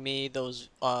showing me those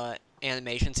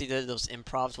animations he did, those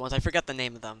improvs ones, I forgot the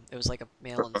name of them. It was like a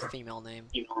male and female name.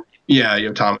 Yeah,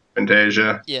 Yotam and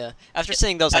Fantasia. Yeah. After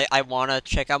seeing those, I want to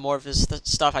check out more of his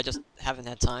stuff. I just haven't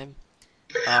had time.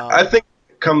 I think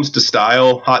when it comes to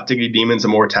style, Hot Diggity Demon's a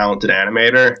more talented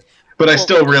animator, but I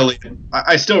still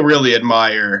really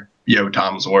admire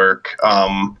Yotam's work.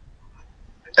 And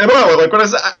well, like what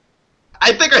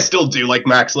I think I still do like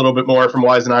Max a little bit more from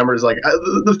Weisenheimer's. Like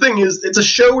the thing is, it's a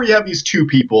show where you have these two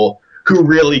people who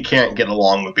really can't get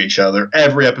along with each other.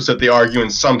 Every episode they argue,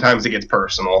 and sometimes it gets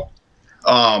personal.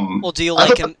 Well, do you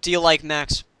like him? Do you like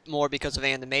Max more because of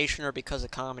animation or because of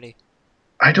comedy?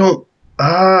 I don't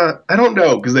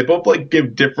know, because they both like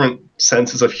give different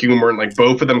senses of humor, and like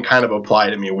both of them kind of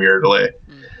apply to me weirdly.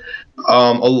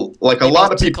 Like a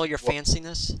lot of people tickle your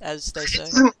fanciness, as they say.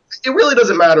 It really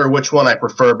doesn't matter which one I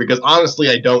prefer because honestly,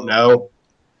 I don't know,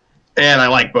 and I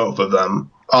like both of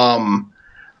them.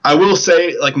 I will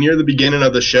say, like, near the beginning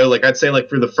of the show, like, I'd say, like,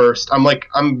 for the first,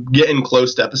 I'm getting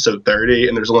close to episode 30,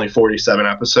 and there's only 47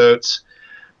 episodes,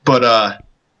 but,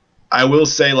 I will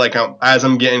say, like, as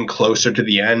I'm getting closer to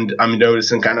the end, I'm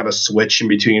noticing kind of a switch in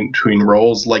between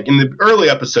roles. Like, in the early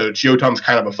episodes, Yotam's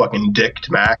kind of a fucking dick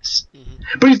to Max,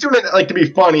 but he's doing it, like, to be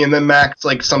funny, and then Max,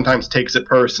 like, sometimes takes it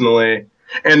personally,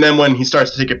 and then when he starts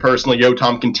to take it personally,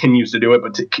 Yotam continues to do it,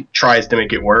 but tries to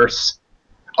make it worse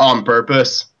on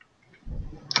purpose.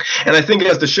 And I think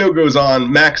as the show goes on,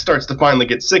 Max starts to finally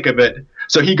get sick of it,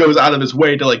 so he goes out of his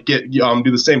way to like do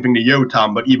the same thing to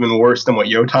Yotam, but even worse than what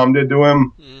Yotam did to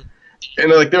him. And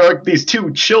like there are like these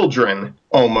two children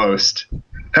almost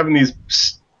having these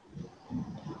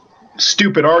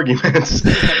stupid arguments.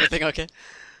 Everything okay?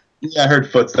 Yeah, I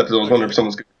heard footsteps. I was wondering if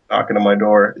someone's knocking on my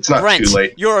door. It's not Brent, too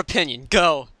late. Your opinion,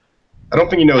 go. I don't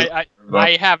think you know.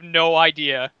 I have no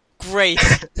idea. Great.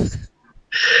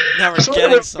 Now we're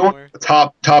getting somewhere.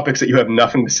 Top topics that you have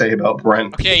nothing to say about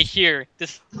Brent. Okay, here.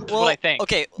 This is what I think.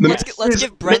 Okay, let's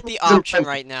give Brent the option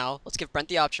right now. Let's give Brent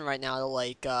the option right now to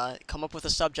like come up with a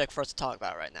subject for us to talk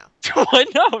about right now. I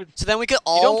know. So then we could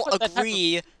all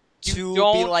agree to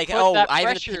be like, oh, I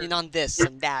have an opinion on this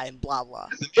and that and blah blah.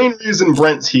 The main reason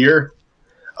Brent's here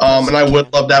And I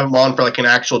would love to have him on for like an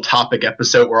actual topic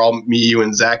episode where me, you,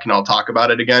 and Zach can all talk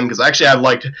about it again. Because actually, I've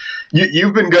liked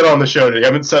you've been good on the show today. You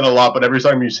haven't said a lot, but every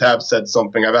time you have said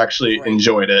something, I've actually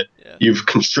enjoyed it. Yeah. You've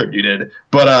contributed.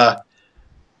 But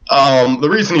the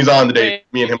reason he's on today,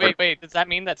 me and him. Wait. Does that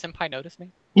mean that Senpai noticed me?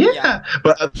 Yeah.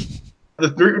 But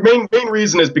the main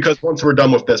reason is because once we're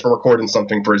done with this, we're recording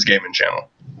something for his gaming channel.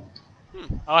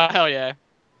 Oh hell yeah.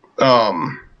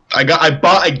 I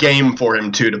bought a game for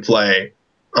him too to play.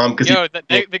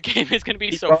 The game is gonna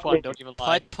be so fun. Don't even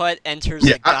lie. Putt enters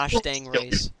the gosh dang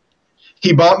race.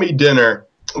 He bought me dinner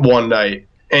one night,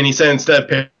 and he said instead of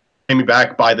paying me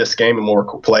back, buy this game and we'll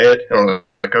play it. And I was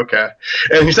like, okay.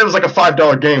 And he said it was like a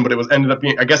 $5 game, but it ended up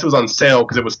being, I guess it was on sale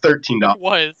because it was $13. It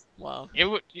was. Wow.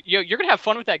 You're gonna have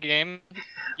fun with that game.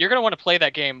 You're gonna want to play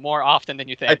that game more often than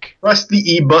you think. I press the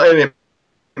E button, it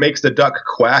makes the duck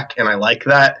quack, and I like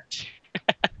that.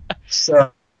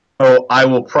 So I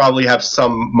will probably have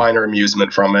some minor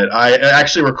amusement from it. I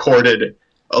actually recorded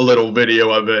a little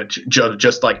video of it,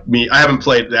 just like me. I haven't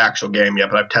played the actual game yet,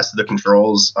 but I've tested the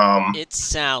controls. It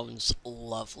sounds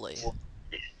lovely.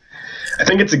 I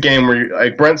think it's a game where,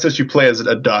 like Brent says, you play as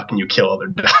a duck and you kill other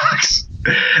ducks.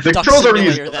 The Duck controls are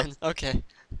easy. Then. Okay.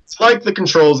 It's like the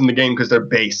controls in the game because they're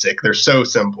basic. They're so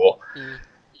simple.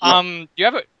 Do you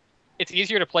have It's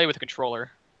easier to play with a controller.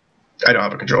 I don't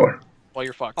have a controller. Well,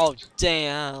 you're fucked. Oh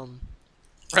damn.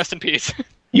 Rest in peace.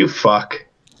 You fuck.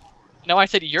 No, I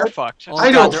said you're fucked. Oh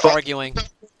my God, they're arguing.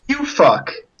 You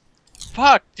fuck.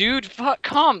 Fuck, dude. Fuck.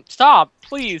 Stop,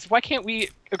 please. Why can't we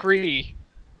agree?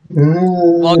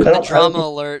 Welcome to Drama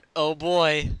Alert. Oh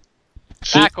boy.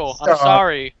 Tackle. I'm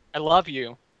sorry. I love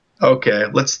you. Okay,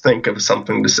 let's think of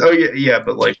something to say. Oh yeah,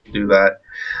 but like do that.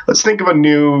 Let's think of a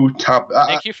new topic.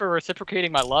 Thank you for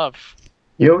reciprocating my love.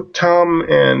 Yo, Tom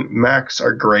and Max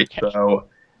are great though.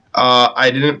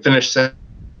 I didn't finish saying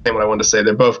what I wanted to say.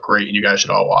 They're both great, and you guys should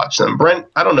all watch them. Brent,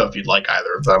 I don't know if you'd like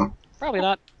either of them. Probably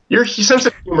not. Your sense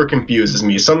of humor confuses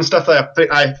me. Some stuff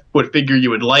I would figure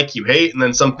you would like, you hate, and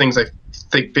then some things I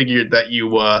figured that you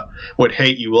would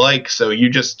hate, you like. So you're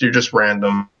just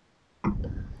random.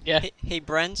 Yeah. Hey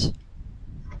Brent.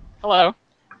 Hello.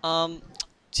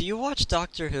 Do you watch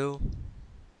Doctor Who?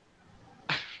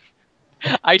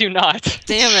 I do not.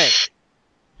 Damn it.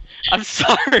 I'm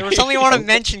sorry. There was something I want to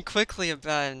mention quickly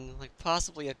about, and like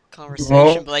possibly a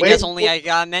conversation, but I guess only I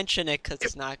gotta mention it because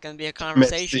it's not gonna be a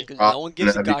conversation because no one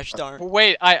gives a gosh darn.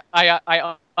 Wait, I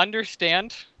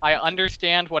understand. I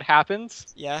understand what happens.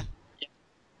 Yeah.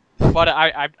 But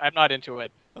I'm not into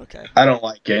it. Okay. I don't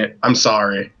like it. I'm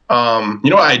sorry. You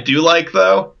know what I do like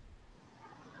though?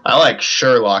 I like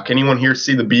Sherlock. Anyone here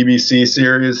see the BBC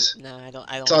series? No, I don't.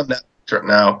 It's on Netflix right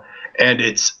now. And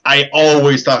I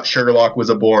always thought Sherlock was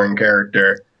a boring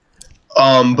character.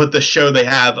 But the show they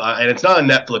have, and it's not a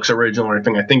Netflix original or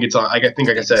anything. I think it's on, like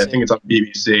I said, I think it's on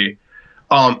BBC.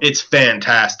 It's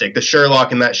fantastic. The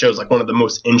Sherlock in that show is like one of the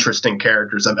most interesting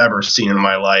characters I've ever seen in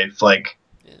my life. Like,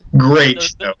 great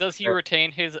show. Does he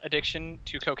retain his addiction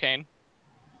to cocaine?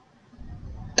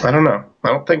 I don't know. I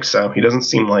don't think so. He doesn't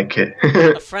seem like it.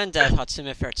 A friend at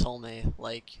Hatsume Fair told me,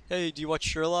 like, hey, do you watch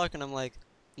Sherlock? And I'm like,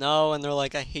 no, and they're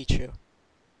like, I hate you.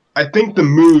 I think the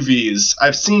movies,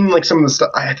 I've seen like some of the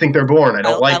stuff, I think they're boring. I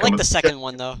don't like them. I like the second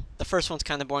one, though. The first one's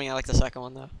kind of boring. I like the second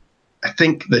one, though. I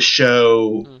think the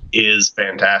show is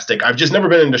fantastic. I've just never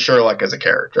been into Sherlock as a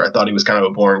character. I thought he was kind of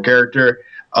a boring character.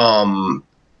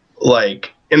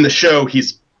 Like, in the show,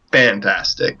 he's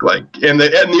fantastic. Like, and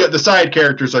the side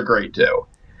characters are great, too.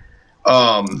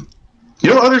 You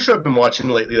know what other show I've been watching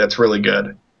lately that's really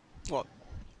good? What?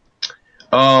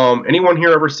 Anyone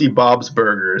here ever see Bob's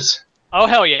Burgers? Oh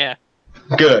hell yeah!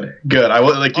 Good. I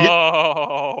will like.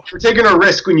 You're taking a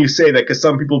risk when you say that because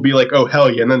some people will be like, "Oh hell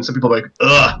yeah," and then some people are like,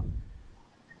 "Ugh."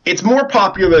 It's more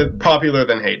popular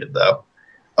than hated though.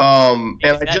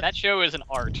 That show is an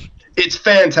art. It's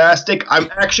fantastic. I'm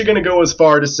actually going to go as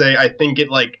far to say I think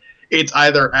it's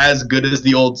either as good as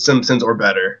the old Simpsons or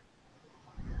better.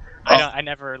 I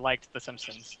never liked The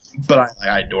Simpsons. But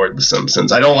I adored The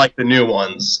Simpsons. I don't like the new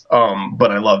ones,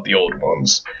 but I love the old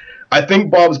ones. I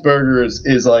think Bob's Burgers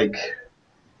is like,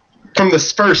 from the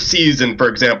first season, for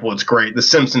example, it's great. The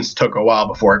Simpsons took a while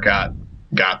before it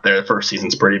got there. The first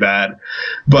season's pretty bad.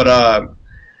 But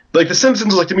like The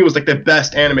Simpsons, like to me, was like the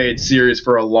best animated series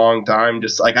for a long time.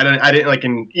 Just like I didn't like,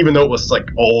 even though it was like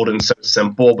old and so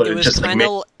simple, but it was just kind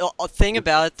of a thing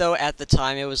about it though. At the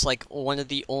time, it was like one of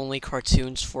the only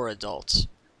cartoons for adults.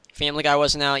 Family Guy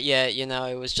wasn't out yet. You know,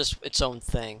 it was just its own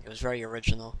thing. It was very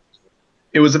original.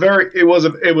 It was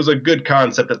a good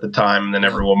concept at the time, and then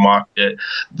everyone mocked it.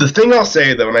 The thing I'll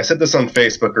say though, and I said this on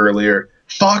Facebook earlier,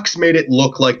 Fox made it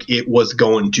look like it was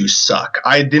going to suck.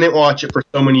 I didn't watch it for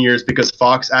so many years because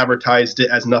Fox advertised it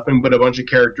as nothing but a bunch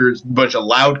of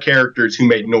loud characters who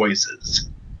made noises.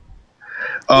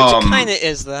 Which kind of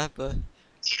is that, but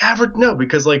No,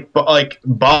 because like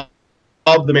Bob,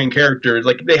 the main character,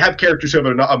 like they have characters who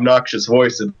have obnoxious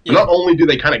voices. Yeah. Not only do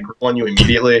they kind of grow on you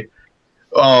immediately,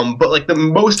 but like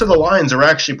most of the lines are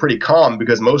actually pretty calm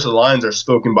because most of the lines are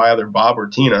spoken by either Bob or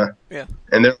Tina. Yeah,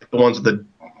 and they're the ones with the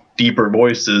deeper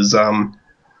voices.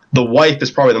 The wife is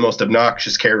probably the most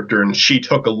obnoxious character, and she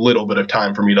took a little bit of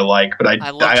time for me to like. But I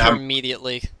loved her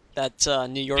immediately. That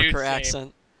New Yorker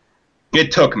accent.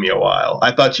 It took me a while.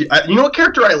 I thought you know what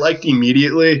character I liked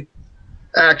immediately,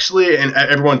 actually, and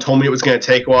everyone told me it was going to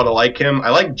take a while to like him. I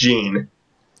like Gene.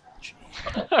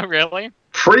 Really?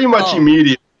 Pretty much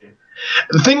immediately.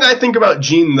 The thing I think about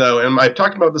Gene, though, and I've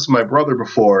talked about this with my brother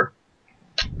before,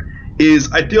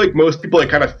 is I feel like most people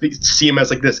kind of see him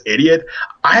as like this idiot.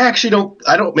 I actually don't.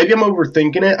 Maybe I'm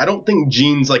overthinking it. I don't think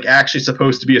Gene's like actually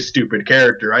supposed to be a stupid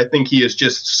character. I think he is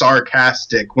just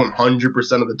sarcastic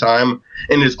 100% of the time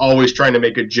and is always trying to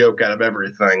make a joke out of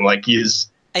everything. Like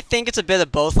I think it's a bit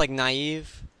of both, like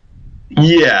naive.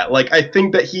 Yeah, like I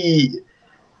think that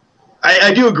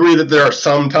I do agree that there are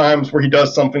some times where he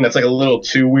does something that's like a little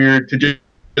too weird to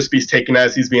just be taken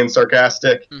as he's being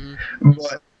sarcastic. Mm-hmm.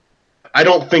 But I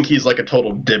don't think he's like a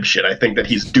total dipshit. I think that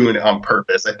he's doing it on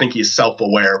purpose. I think he's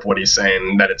self-aware of what he's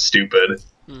saying, that it's stupid.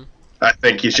 I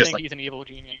think he's just he's an evil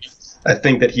genius. I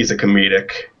think that he's a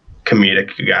comedic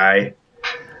guy.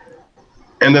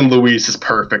 And then Luis is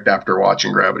perfect after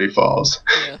watching Gravity Falls.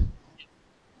 Yeah.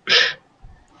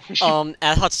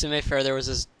 At Hatsume Fair, there was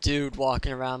this dude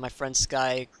walking around. My friend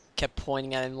Sky kept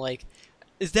pointing at him like,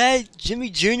 "Is that Jimmy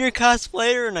Jr.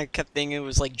 cosplayer?" And I kept thinking it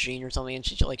was like Gene or something, and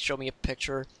she like showed me a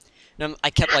picture. And I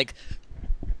kept like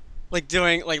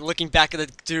looking back at the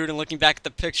dude and looking back at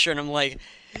the picture, and I'm like,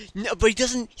 no, but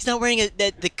he's not wearing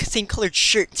the same colored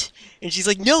shirt. And she's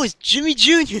like, no, it's Jimmy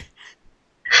Jr.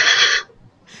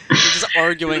 We're just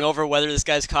arguing over whether this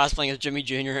guy's cosplaying as Jimmy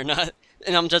Jr. or not.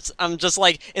 And I'm just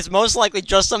like, it's most likely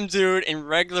just some dude in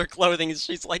regular clothing, and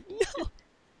she's like, no,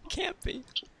 it can't be.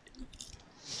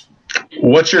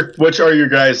 Which are your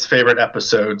guys' favorite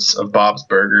episodes of Bob's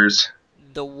Burgers?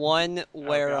 The one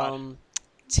where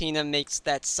Tina makes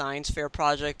that science fair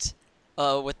project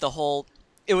with the whole...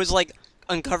 It was like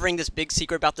uncovering this big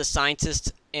secret about the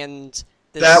scientist and...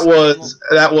 This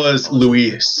that was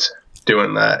Luis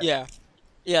doing that. Yeah.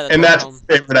 Yeah, and that's my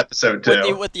favorite episode,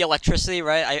 too. With the electricity,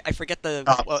 right? I forget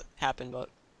what happened, but...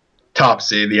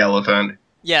 Topsy, the elephant.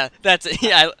 Yeah, that's it.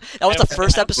 Yeah, that was the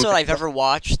first episode I've ever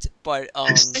watched, but...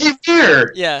 Same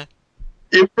here! Yeah.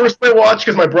 It first I watched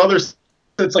because my brother...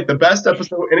 It's like the best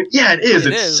episode, and it is.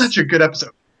 It's such a good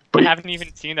episode. But I haven't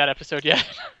even seen that episode yet.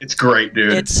 It's great,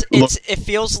 dude. It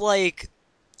feels like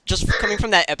just coming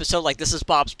from that episode, like this is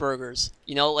Bob's Burgers.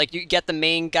 You know, like you get the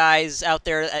main guys out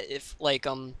there. If like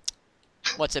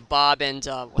what's it, Bob and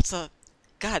the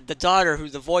daughter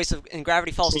who's the voice of in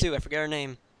Gravity Falls 2. I forget her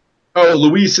name. Oh,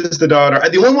 Luis is the daughter.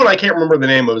 The only one I can't remember the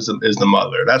name of is the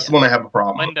mother. That's the one I have a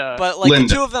problem with. Linda. But like the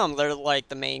two of them, they're like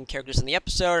the main characters in the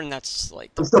episode, and that's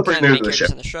like the kind of main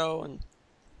characters in the show, and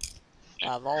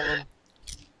out of all of them.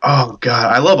 Oh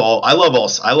god, I love all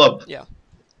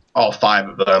 5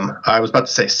 of them. I was about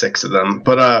to say 6 of them,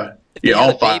 but if they all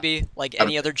have a 5. baby, like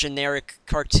any other generic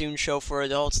cartoon show for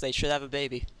adults, they should have a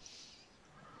baby.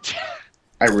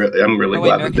 I'm really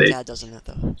glad that they. Dad doesn't it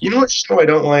though. You know what show I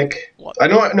don't like? What? I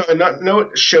know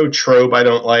what show trope I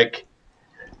don't like.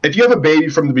 If you have a baby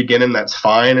from the beginning, that's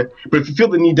fine. But if you feel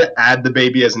the need to add the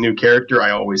baby as a new character,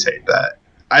 I always hate that.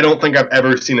 I don't think I've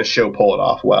ever seen a show pull it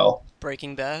off well.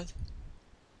 Breaking Bad.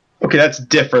 Okay, that's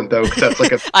different though, because that's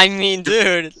like a. I mean,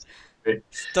 dude,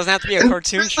 doesn't have to be a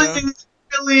cartoon show.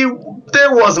 Really,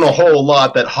 there wasn't a whole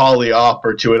lot that Holly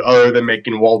offered to it, other than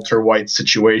making Walter White's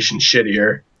situation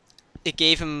shittier. It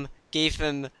gave him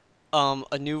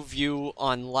a new view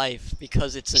on life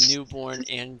because it's a newborn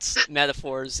and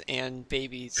metaphors and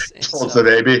babies and stuff. The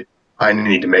baby, I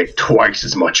need to make twice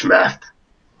as much meth.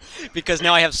 Because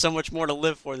now I have so much more to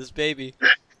live for, this baby.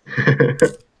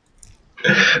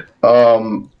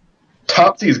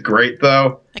 Topsy's great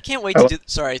though. I can't wait to do.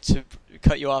 Sorry to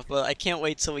cut you off, but I can't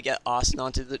wait till we get Austin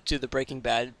onto the Breaking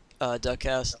Bad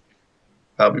DuckCast.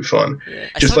 That'll be fun. Yeah.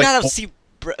 I still gotta see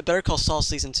Better Call Saul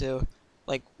season 2,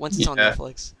 like once it's on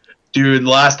Netflix. Dude,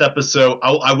 last episode.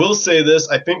 I will say this.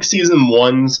 I think season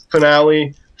 1's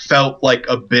finale felt like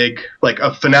a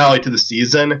finale to the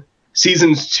season.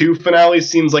 Season's 2 finale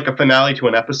seems like a finale to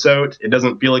an episode. It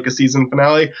doesn't feel like a season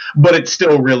finale, but it's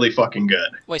still really fucking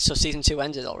good. Wait, so season 2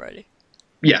 ended already?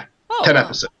 Yeah, 10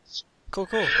 episodes. Cool.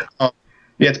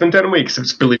 Yeah, it's been 10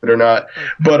 weeks, believe it or not.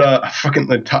 But fucking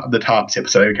the Topsy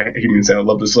episode. I keep saying I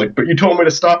love this. Like, but you told me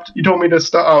to stop. You told me to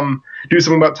stop. Do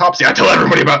something about Topsy. I tell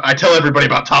everybody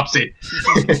about Topsy.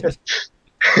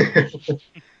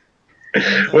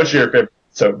 What's your favorite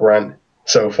episode, Brent,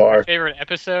 so far? Favorite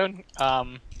episode?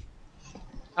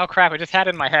 Oh crap! I just had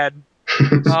it in my head.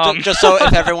 Just so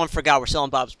if everyone forgot, we're selling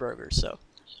Bob's Burgers. So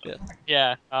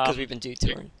yeah, because we've been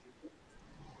detouring.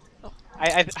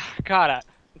 God,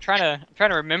 I'm trying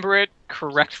to remember it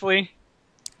correctly.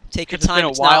 Take your time.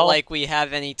 It's not like we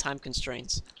have any time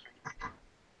constraints.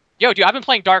 Yo, dude, I've been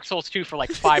playing Dark Souls 2 for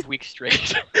like 5 weeks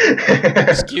straight.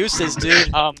 Excuses,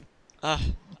 dude.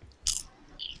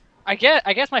 I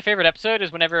guess my favorite episode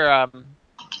is whenever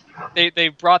they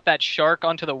brought that shark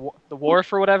onto the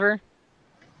wharf or whatever.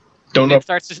 Don't know. It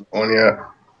starts to,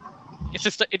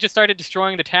 it just started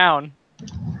destroying the town.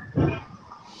 You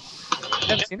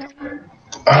haven't seen that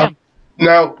one?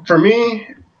 Now, for me,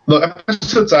 the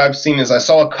episodes I've seen is I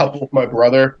saw a couple with my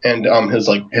brother and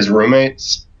his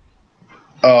roommates.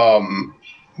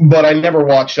 But I never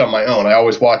watched it on my own. I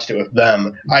always watched it with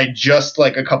them. I just,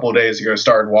 like, a couple of days ago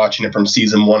started watching it from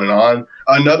season 1 and on.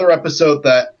 Another episode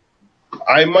that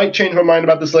I might change my mind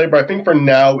about this later, but I think for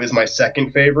now is my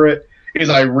second favorite, is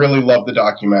I really love the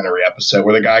documentary episode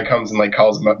where the guy comes and, like,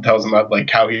 tells him about, like,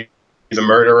 how he's a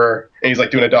murderer, and he's,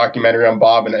 like, doing a documentary on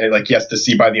Bob, and, like, he has to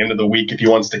see by the end of the week if he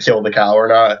wants to kill the cow or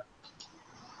not.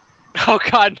 Oh,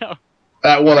 God, no.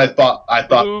 That one I thought.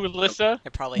 Ooh, Alyssa? I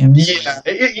probably haven't seen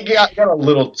it got a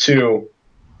little too.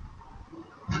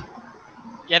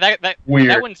 Yeah, that weird.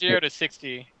 That one's 0 to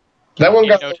 60. That one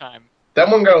got no time. That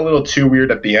one got a little too weird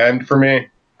at the end for me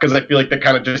because I feel like that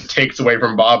kind of just takes away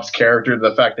from Bob's character.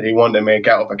 The fact that he wanted to make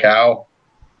out with a cow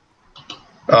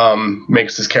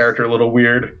makes his character a little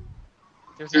weird.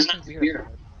 There's nothing weird.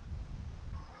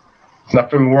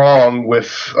 Nothing wrong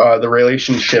with the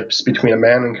relationships between a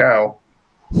man and cow.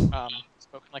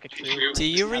 Spoken like a tree. Do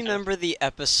you remember the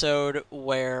episode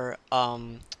where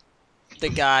the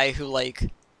guy who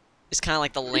like is kind of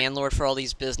like the landlord for all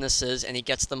these businesses, and he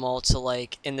gets them all to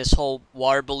like in this whole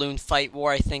water balloon fight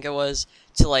war, I think it was,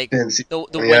 to like the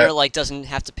winner like doesn't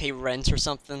have to pay rent or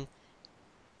something?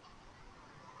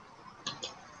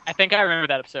 I think I remember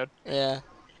that episode. Yeah.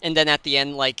 And then at the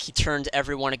end, like, he turned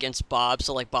everyone against Bob,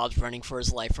 so, like, Bob's running for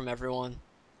his life from everyone.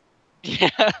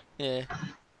 Yeah. Yeah.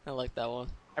 I like that one.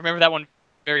 I remember that one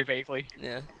very vaguely.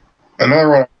 Yeah. Another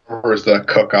one I remember is the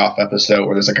cook-off episode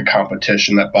where there's, like, a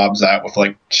competition that Bob's at with,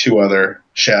 like, 2 other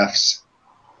chefs.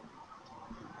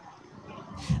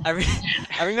 I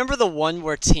remember the one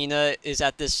where Tina is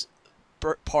at this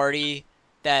party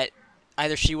that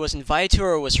either she was invited to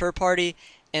or it was her party,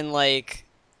 and, like...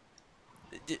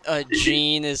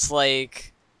 Gene is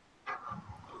like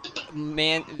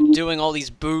doing all these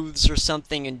booths or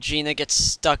something, and Gina gets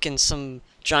stuck in some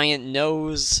giant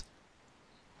nose.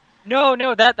 No,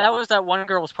 that was that one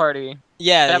girl's party.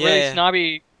 Yeah, that really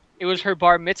snobby. It was her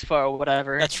bar mitzvah or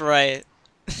whatever. That's right.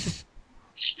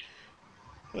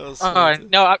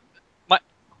 No,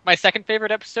 my second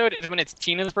favorite episode is when it's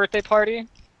Tina's birthday party,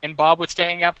 and Bob was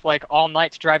staying up like all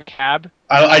night to drive a cab.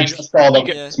 I just saw them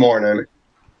this morning.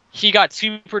 He got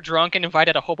super drunk and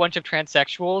invited a whole bunch of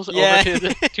transsexuals over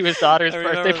to his daughter's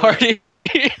birthday party.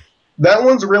 That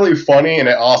one's really funny, and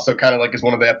it also kind of like is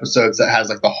one of the episodes that has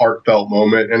like the heartfelt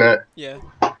moment in it. Yeah.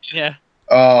 Yeah.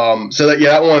 So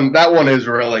that one is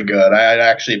really good. I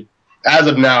actually, as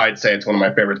of now, I'd say it's one of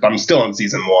my favorites, but I'm still in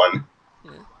season 1.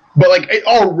 Yeah. But like it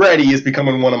already is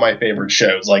becoming one of my favorite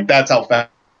shows. Like that's how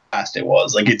fast it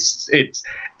was. Like it's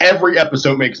every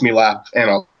episode makes me laugh,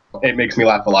 and it makes me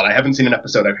laugh a lot. I haven't seen an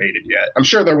episode I've hated yet. I'm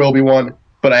sure there will be one,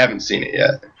 but I haven't seen it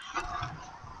yet.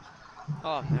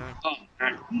 Oh, man.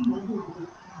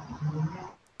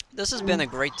 This has been a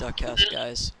great DuckCast,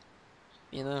 guys.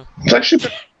 You know? I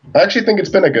actually think it's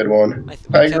been a good one.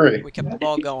 I agree. We kept the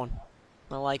ball going.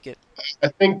 I like it. I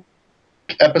think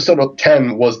episode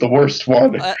 10 was the worst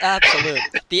one. Absolutely.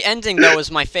 The ending, though,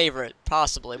 is my favorite,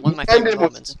 possibly. One of my favorite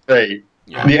moments. Was great.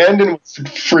 Yeah. The ending was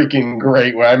freaking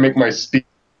great when I make my speech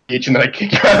and then I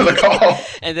kick you out of the call.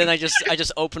 And then I just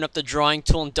open up the drawing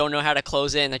tool and don't know how to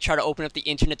close it, and I try to open up the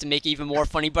internet to make it even more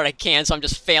funny, but I can't, so I'm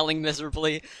just failing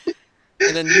miserably.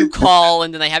 And then you call,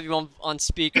 and then I have you on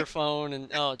speakerphone, and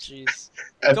oh jeez.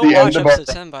 Go watch episode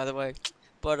 10, by the way.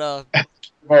 But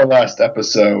our last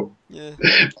episode. Yeah.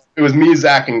 It was me,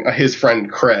 Zach, and his friend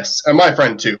Chris, and my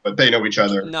friend too, but they know each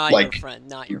other. Not your friend.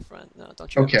 No,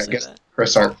 don't you okay, ever say I guess that.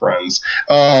 Chris aren't friends.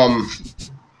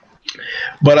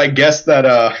 But I guess that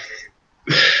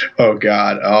oh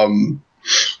god.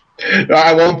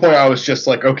 At one point I was just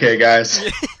like, okay guys,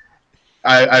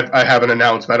 I have an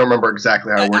announcement. I don't remember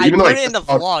exactly how it worked. I put it in the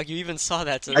vlog. You even saw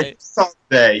that today. I saw it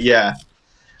today, yeah.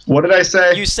 What did I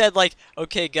say? You said, like,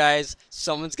 okay, guys,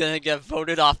 someone's gonna get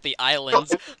voted off the island.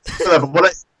 But what I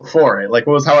said before, like,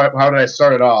 what was how did I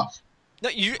start it off? No,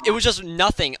 it was just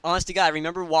nothing. Honest to God, I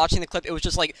remember watching the clip. It was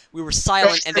just like we were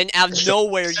silent, and then out of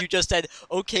nowhere, you just said,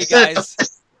 "Okay, guys."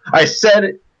 I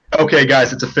said, "Okay,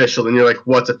 guys, it's official." And you're like,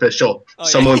 "What's official?" Oh,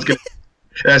 Someone's yeah. gonna.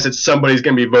 And I said, "Somebody's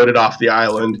gonna be voted off the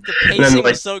island." The pacing and then,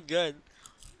 was so good.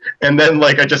 And then,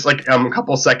 like, I just like a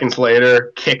couple seconds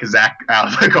later, kick Zach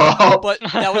out of the call. But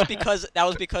that was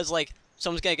because like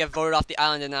someone's gonna get voted off the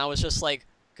island, and I was just like,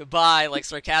 goodbye, like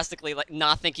sarcastically, like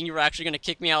not thinking you were actually gonna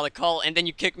kick me out of the call, and then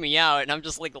you kicked me out, and I'm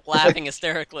just like laughing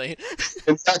hysterically.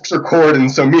 And Zach's recording,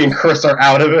 so me and Chris are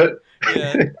out of it.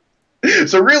 Yeah.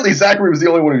 So really, Zachary was the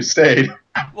only one who stayed.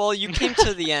 Well, you came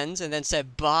to the end and then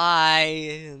said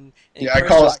bye. And Yeah, Chris I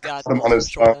called got him on his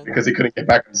phone because he couldn't get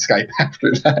back on Skype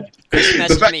after that. Chris The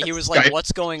messaged fact me. He that was like, Skype-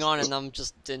 "What's going on?" And I'm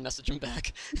just didn't message him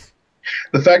back.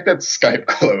 The fact that Skype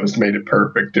closed made it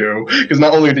perfect too, because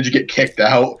not only did you get kicked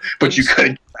out, but you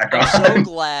couldn't get back I'm on. so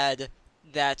glad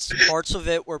that parts of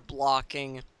it were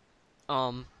blocking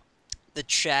the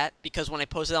chat, because when I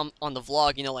posted on the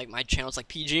vlog, you know, like my channel's like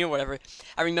PG or whatever,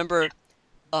 I remember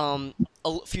a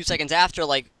few seconds after,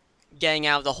 like, getting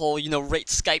out of the whole, you know, rate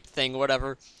Skype thing or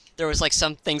whatever, there was like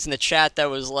some things in the chat that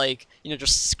was like, you know,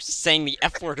 just saying the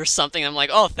F word or something. I'm like,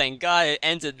 oh, thank God it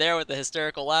ended there with the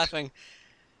hysterical laughing.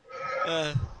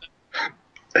 I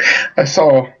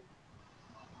saw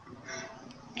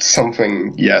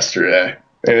something yesterday,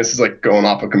 and this is like going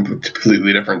off a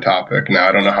completely different topic. Now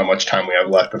I don't know how much time we have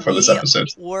left before this episode.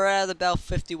 We're at about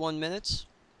 51 minutes.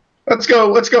 Let's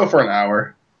go for an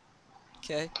hour.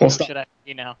 Okay. We'll stop. Should I?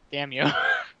 You know, damn you.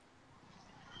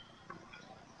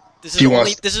 This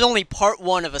is only part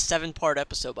 1 of a 7-part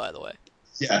episode, by the way.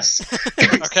 Yes.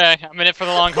 Okay, I'm in it for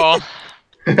the long haul.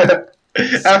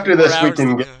 After this, we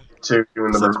can ago. get to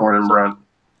doing the recording, Brent.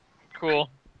 Cool.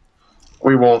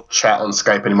 We won't chat on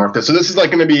Skype anymore. So this is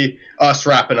like going to be us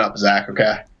wrapping up, Zach.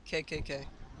 Okay. Okay.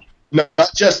 No,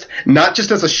 not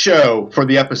just as a show for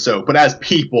the episode, but as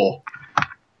people.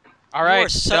 All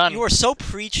right, done. You are so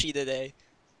preachy today.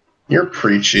 You're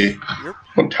preachy. I'm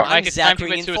Mike, it's time to Zachary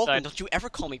commit and suicide. Fulton. Don't you ever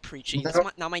call me preachy. No,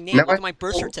 That's not my name. no, Look at my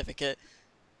birth certificate.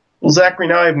 Well, Zachary,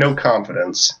 now I have no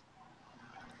confidence.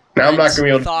 Now I'm not going to be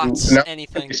able Thoughts, to. Now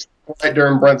anything.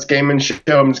 during Brent's gaming show,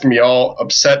 I'm just going to be all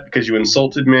upset because you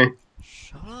insulted me.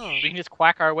 Shut up. We can just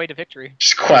quack our way to victory.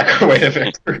 Just quack away to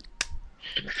victory.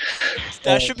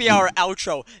 That should be our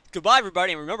outro. Goodbye,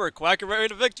 everybody, and remember, quack your way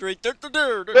to victory. That'd be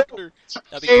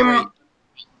great.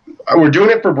 We're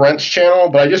doing it for Brent's channel,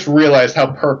 but I just realized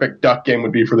how perfect Duck Game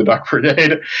would be for the Duck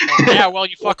Brigade. Yeah, well,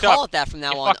 you We'll fucked call up. it that from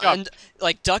now You on. fucked up. And,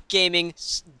 like Duck Gaming,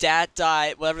 Dat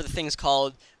Die, whatever the thing's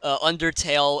called,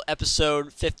 Undertale,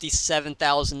 episode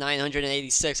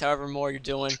 57,986, however more you're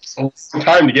doing.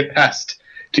 Time to get past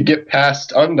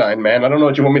Undyne, man. I don't know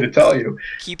what you want me to tell you.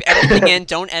 Keep everything in,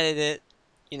 don't edit it,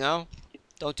 you know?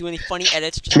 Don't do any funny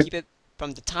edits, just keep it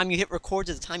from the time you hit record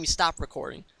to the time you stop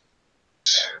recording.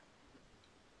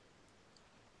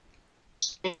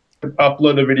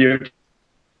 Upload a video to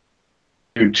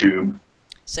YouTube.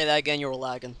 Say that again, you were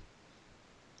lagging.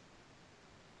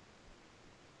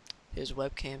 His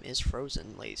webcam is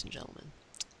frozen, ladies and gentlemen.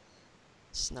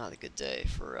 It's not a good day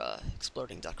for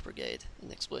Exploding Duck Brigade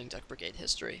and Exploding Duck Brigade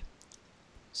history.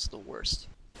 It's the worst.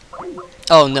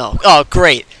 Oh no. Oh,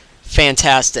 great.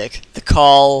 Fantastic. The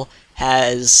call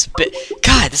has been...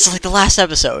 God, this is like the last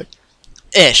episode.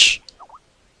 Ish.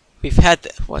 We've had...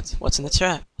 What's in the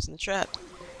trap? What's in the trap?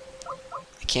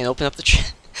 I can't open up the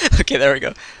chat. Okay, there we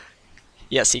go.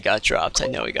 Yes, he got dropped. I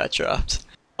know he got dropped.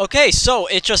 Okay, so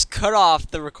it just cut off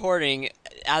the recording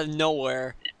out of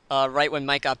nowhere, right when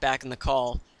Mike got back in the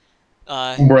call.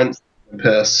 Brent's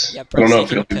piss. Yeah, I don't Brent's know if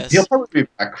taking a piss. he'll probably be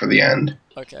back for the end.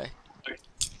 Okay.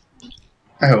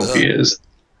 I hope he is.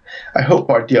 I hope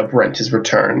our dear Brent is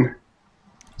returned.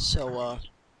 So,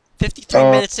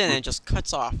 53 minutes in and it just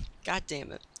cuts off. God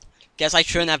damn it. Guess I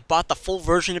shouldn't have bought the full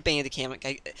version of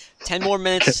Bandicam. 10 more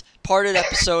minutes, parted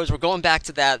episodes, we're going back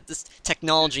to that. This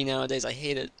technology nowadays, I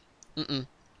hate it.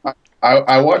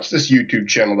 I watched this YouTube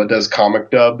channel that does comic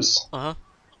dubs. Uh-huh.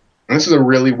 And this is a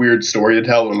really weird story to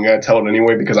tell, and I'm going to tell it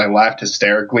anyway because I laughed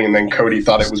hysterically, and then Cody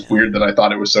thought it was weird that I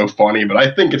thought it was so funny, but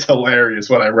I think it's hilarious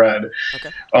what I read.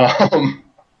 Okay.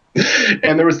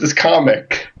 And there was this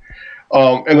comic,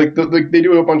 and they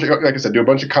do a bunch of, like I said, do a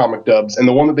bunch of comic dubs, and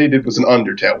the one that they did was an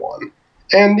Undertale one.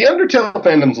 And the Undertale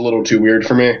fandom's a little too weird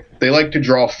for me. They like to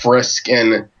draw Frisk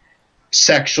in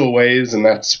sexual ways, and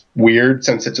that's weird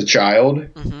since it's a child.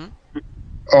 Mm-hmm.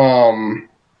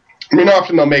 I mean,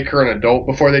 often they'll make her an adult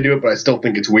before they do it, but I still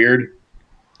think it's weird.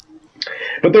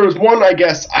 But there was one, I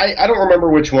guess, I don't remember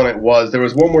which one it was. There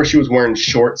was one where she was wearing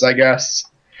shorts, I guess.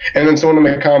 And then someone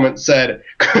in the comments said,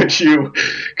 could you,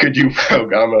 oh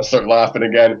God, I'm going to start laughing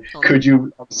again. Can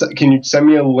you send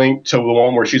me a link to the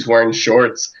one where she's wearing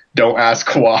shorts? Don't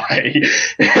ask why.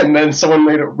 And then someone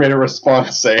made a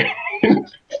response saying,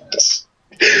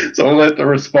 someone left a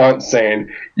response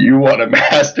saying, you want to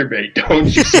masturbate,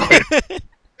 don't you, Squidward?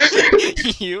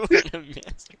 You want to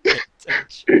masturbate,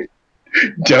 don't you?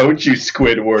 Don't you,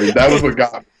 Squidward? That was what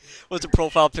got me. What's the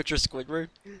profile picture, Squidward?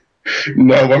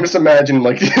 No, I'm just imagining,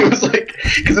 like, it was like,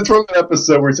 because it's from an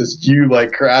episode where it says, you like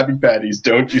Krabby Patties,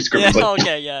 don't you, Squidward? Yeah, like,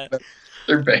 okay, yeah.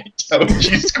 Masturbate, don't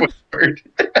you, Squidward?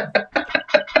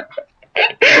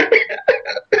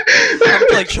 I'm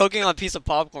like choking on a piece of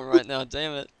popcorn right now,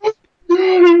 damn it. God,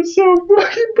 it was so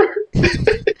fucking burnt.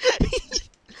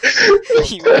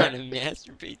 You want to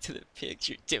masturbate to the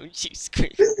picture, don't you,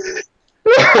 Squidward?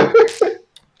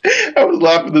 I was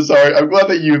laughing this hard. I'm glad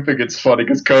that you think it's funny,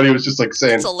 because Cody was just like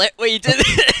saying... Wait, you didn't,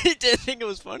 you didn't think it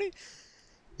was funny?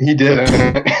 He did.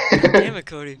 Damn it,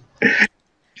 Cody. I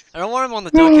don't want him on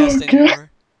the DuckCast anymore.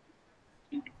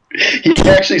 He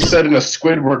actually said in a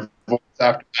Squidward voice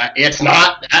after that, it's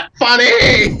not that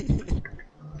funny!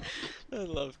 I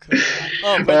love Cody.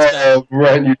 Oh, Brent's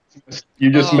Brent,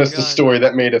 you just missed a story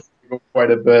that made us go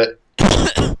quite a bit.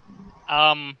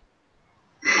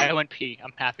 I went pee.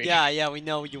 I'm happy. Yeah, we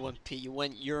know you went pee. You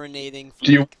went urinating for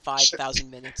like 5,000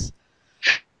 minutes.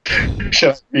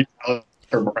 Just be for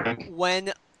Brent.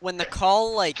 When the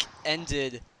call like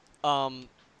ended,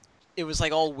 it was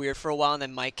like all weird for a while, and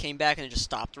then Mike came back and it just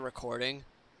stopped the recording,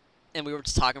 and we were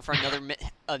just talking for another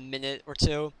a minute or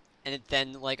two, and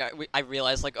then like I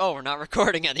realized like, oh, we're not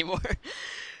recording anymore.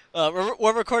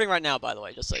 We're recording right now, by the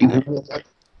way, just so you know.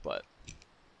 But.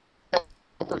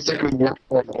 Work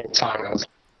for the whole time. I was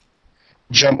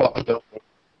jump off the building.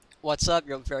 What's up?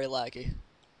 You're very laggy.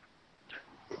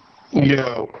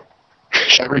 Yo,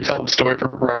 should I retell the story for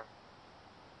Brent?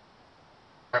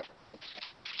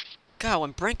 God,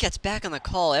 when Brent gets back on the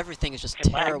call, everything is just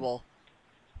terrible.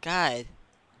 God,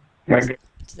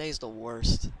 today's the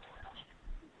worst.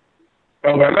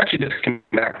 Oh, I'm actually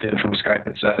disconnected from Skype,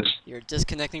 it says. You're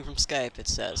disconnecting from Skype, it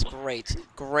says.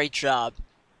 Great job.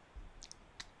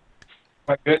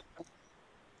 Am I good?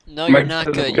 No, you're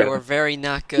not good. You are very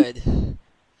not good.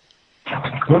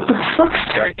 What the fuck?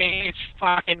 Everything is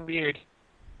fucking weird.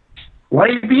 Why are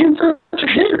you being such a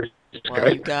hater? Why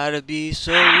you gotta be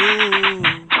so rude?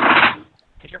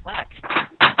 Because you're black.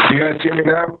 Do you guys hear me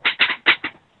now?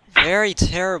 Very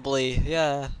terribly,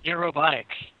 yeah. You're robotic.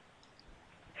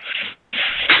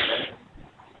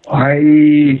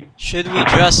 Should we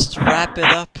just wrap it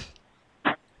up?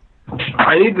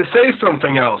 I need to say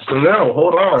something else. No,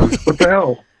 hold on. What the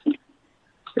hell?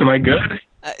 Am I good?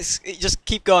 Just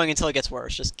keep going until it gets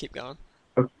worse. Just keep going.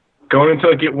 Going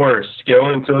until it gets worse.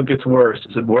 Going until it gets worse.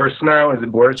 Is it worse now? Is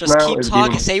it worse just now? Just keep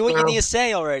talking. Say what you need to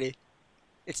say already.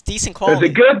 It's decent quality.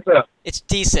 Is it good, though? It's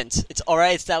decent. It's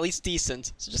alright. It's at least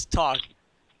decent. So just talk.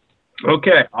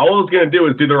 Okay, all I was going to do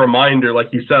is do the reminder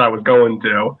like you said I was going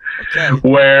to. Okay.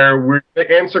 Where we're going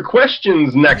to answer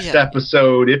questions next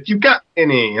episode, if you got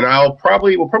any. And we'll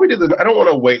probably do the... I don't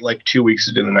want to wait like 2 weeks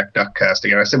to do the next DuckCast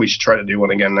again. I said we should try to do one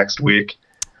again next week.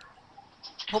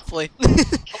 Hopefully.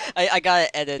 I got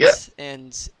to edit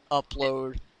and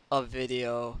upload a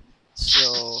video,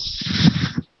 so...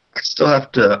 I still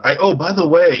have to... Oh, by the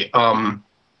way,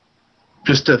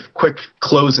 just a quick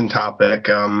closing topic.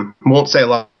 Won't say a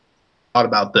lot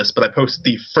about this, but I posted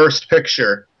the first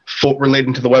picture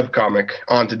relating to the webcomic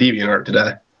onto DeviantArt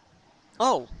today.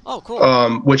 Oh,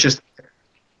 cool. Which is,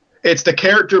 it's the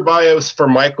character bios for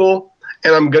Michael,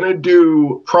 and I'm gonna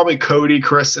do probably Cody,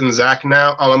 Chris, and Zach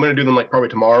now. I'm gonna do them like probably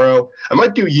tomorrow. I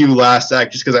might do you last,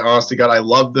 Zach, just because I honestly, God, I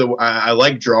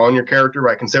like drawing your character,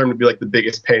 but I consider him to be like the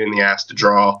biggest pain in the ass to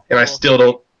draw, and I still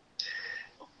don't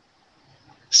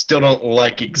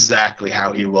like exactly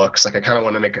how he looks. Like, I kind of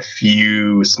want to make a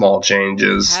few small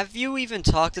changes. Have you even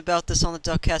talked about this on the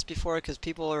DuckCast before? Because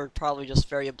people are probably just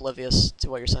very oblivious to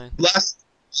what you're saying. Last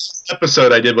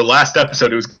episode I did, but last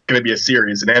episode it was going to be a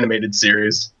series, an animated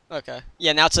series. Okay.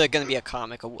 Yeah, now it's going to be a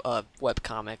comic, a web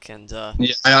comic, and...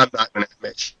 Yeah, I'm not an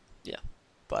animation. Yeah.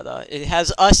 But it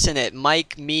has us in it.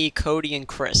 Mike, me, Cody, and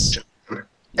Chris. And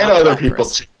other people,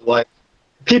 too. Like,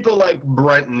 people like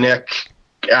Brent, Nick...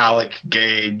 Alec,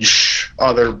 Gage,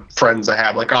 other friends I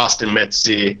have, like Austin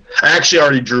Mitzi. I actually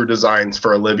already drew designs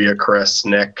for Olivia, Chris,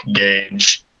 Nick,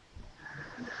 Gage,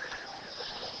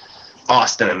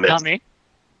 Austin, and Mitzi. Not me.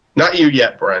 Not you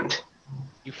yet, Brent.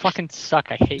 You fucking suck.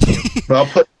 I hate you.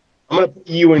 But I'm gonna put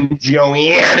you and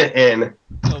Joanna in.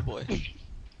 Oh boy.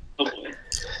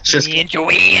 Just Me and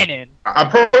Joanne in. I'm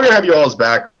probably gonna have you all's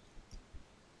back.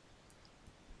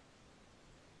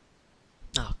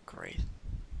 Oh great.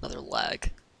 Another lag.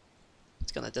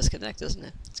 It's gonna disconnect, isn't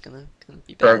it? It's gonna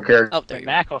be bad. Don't care. Oh, there you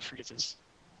go. Mac freezes.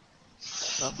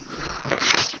 Oh.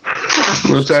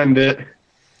 Let's end it.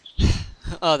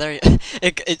 Oh, there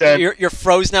you. You're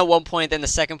frozen at one point, then the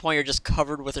second point you're just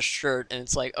covered with a shirt, and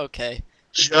it's like, okay.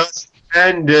 Just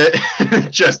end it.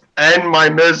 Just end my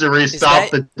misery.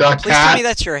 Stop the duck Please tell me cat.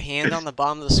 that's your hand on the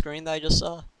bottom of the screen that I just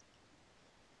saw.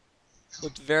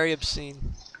 Looked very obscene.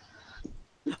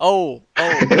 Oh,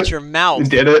 it's your mouth.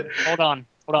 Did it? Hold on.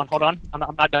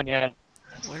 I'm not done yet.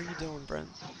 What are you doing, Brent?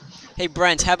 Hey,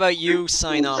 Brent, how about you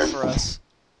sign off for us?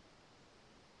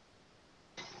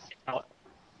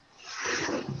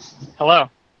 Hello.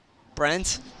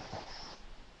 Brent?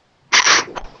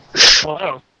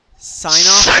 Hello. Sign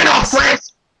off. Sign off,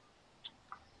 Brent!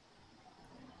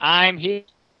 I'm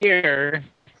here.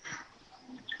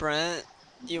 Brent,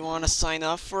 you want to sign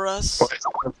off for us?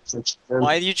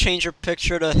 Why do you change your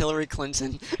picture to Hillary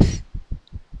Clinton?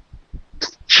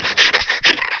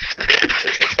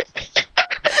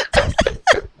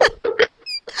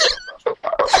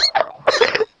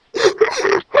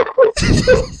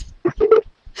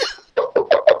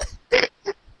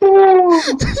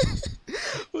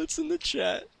 What's in the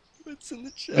chat?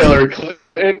 Hillary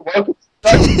Clinton, welcome to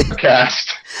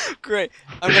DuckCast. Great.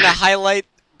 I'm gonna highlight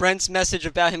Brent's message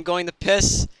about him going to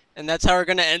piss, and that's how we're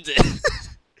gonna end it.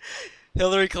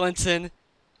 Hillary Clinton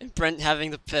and Brent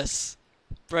having to piss.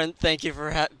 Brent, thank you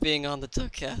for being on the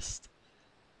DuckCast.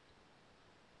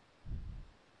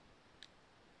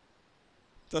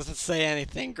 Doesn't say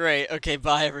anything. Great. Okay,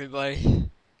 bye everybody.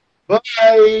 Bye!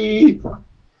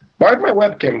 Why'd my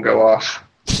webcam go off?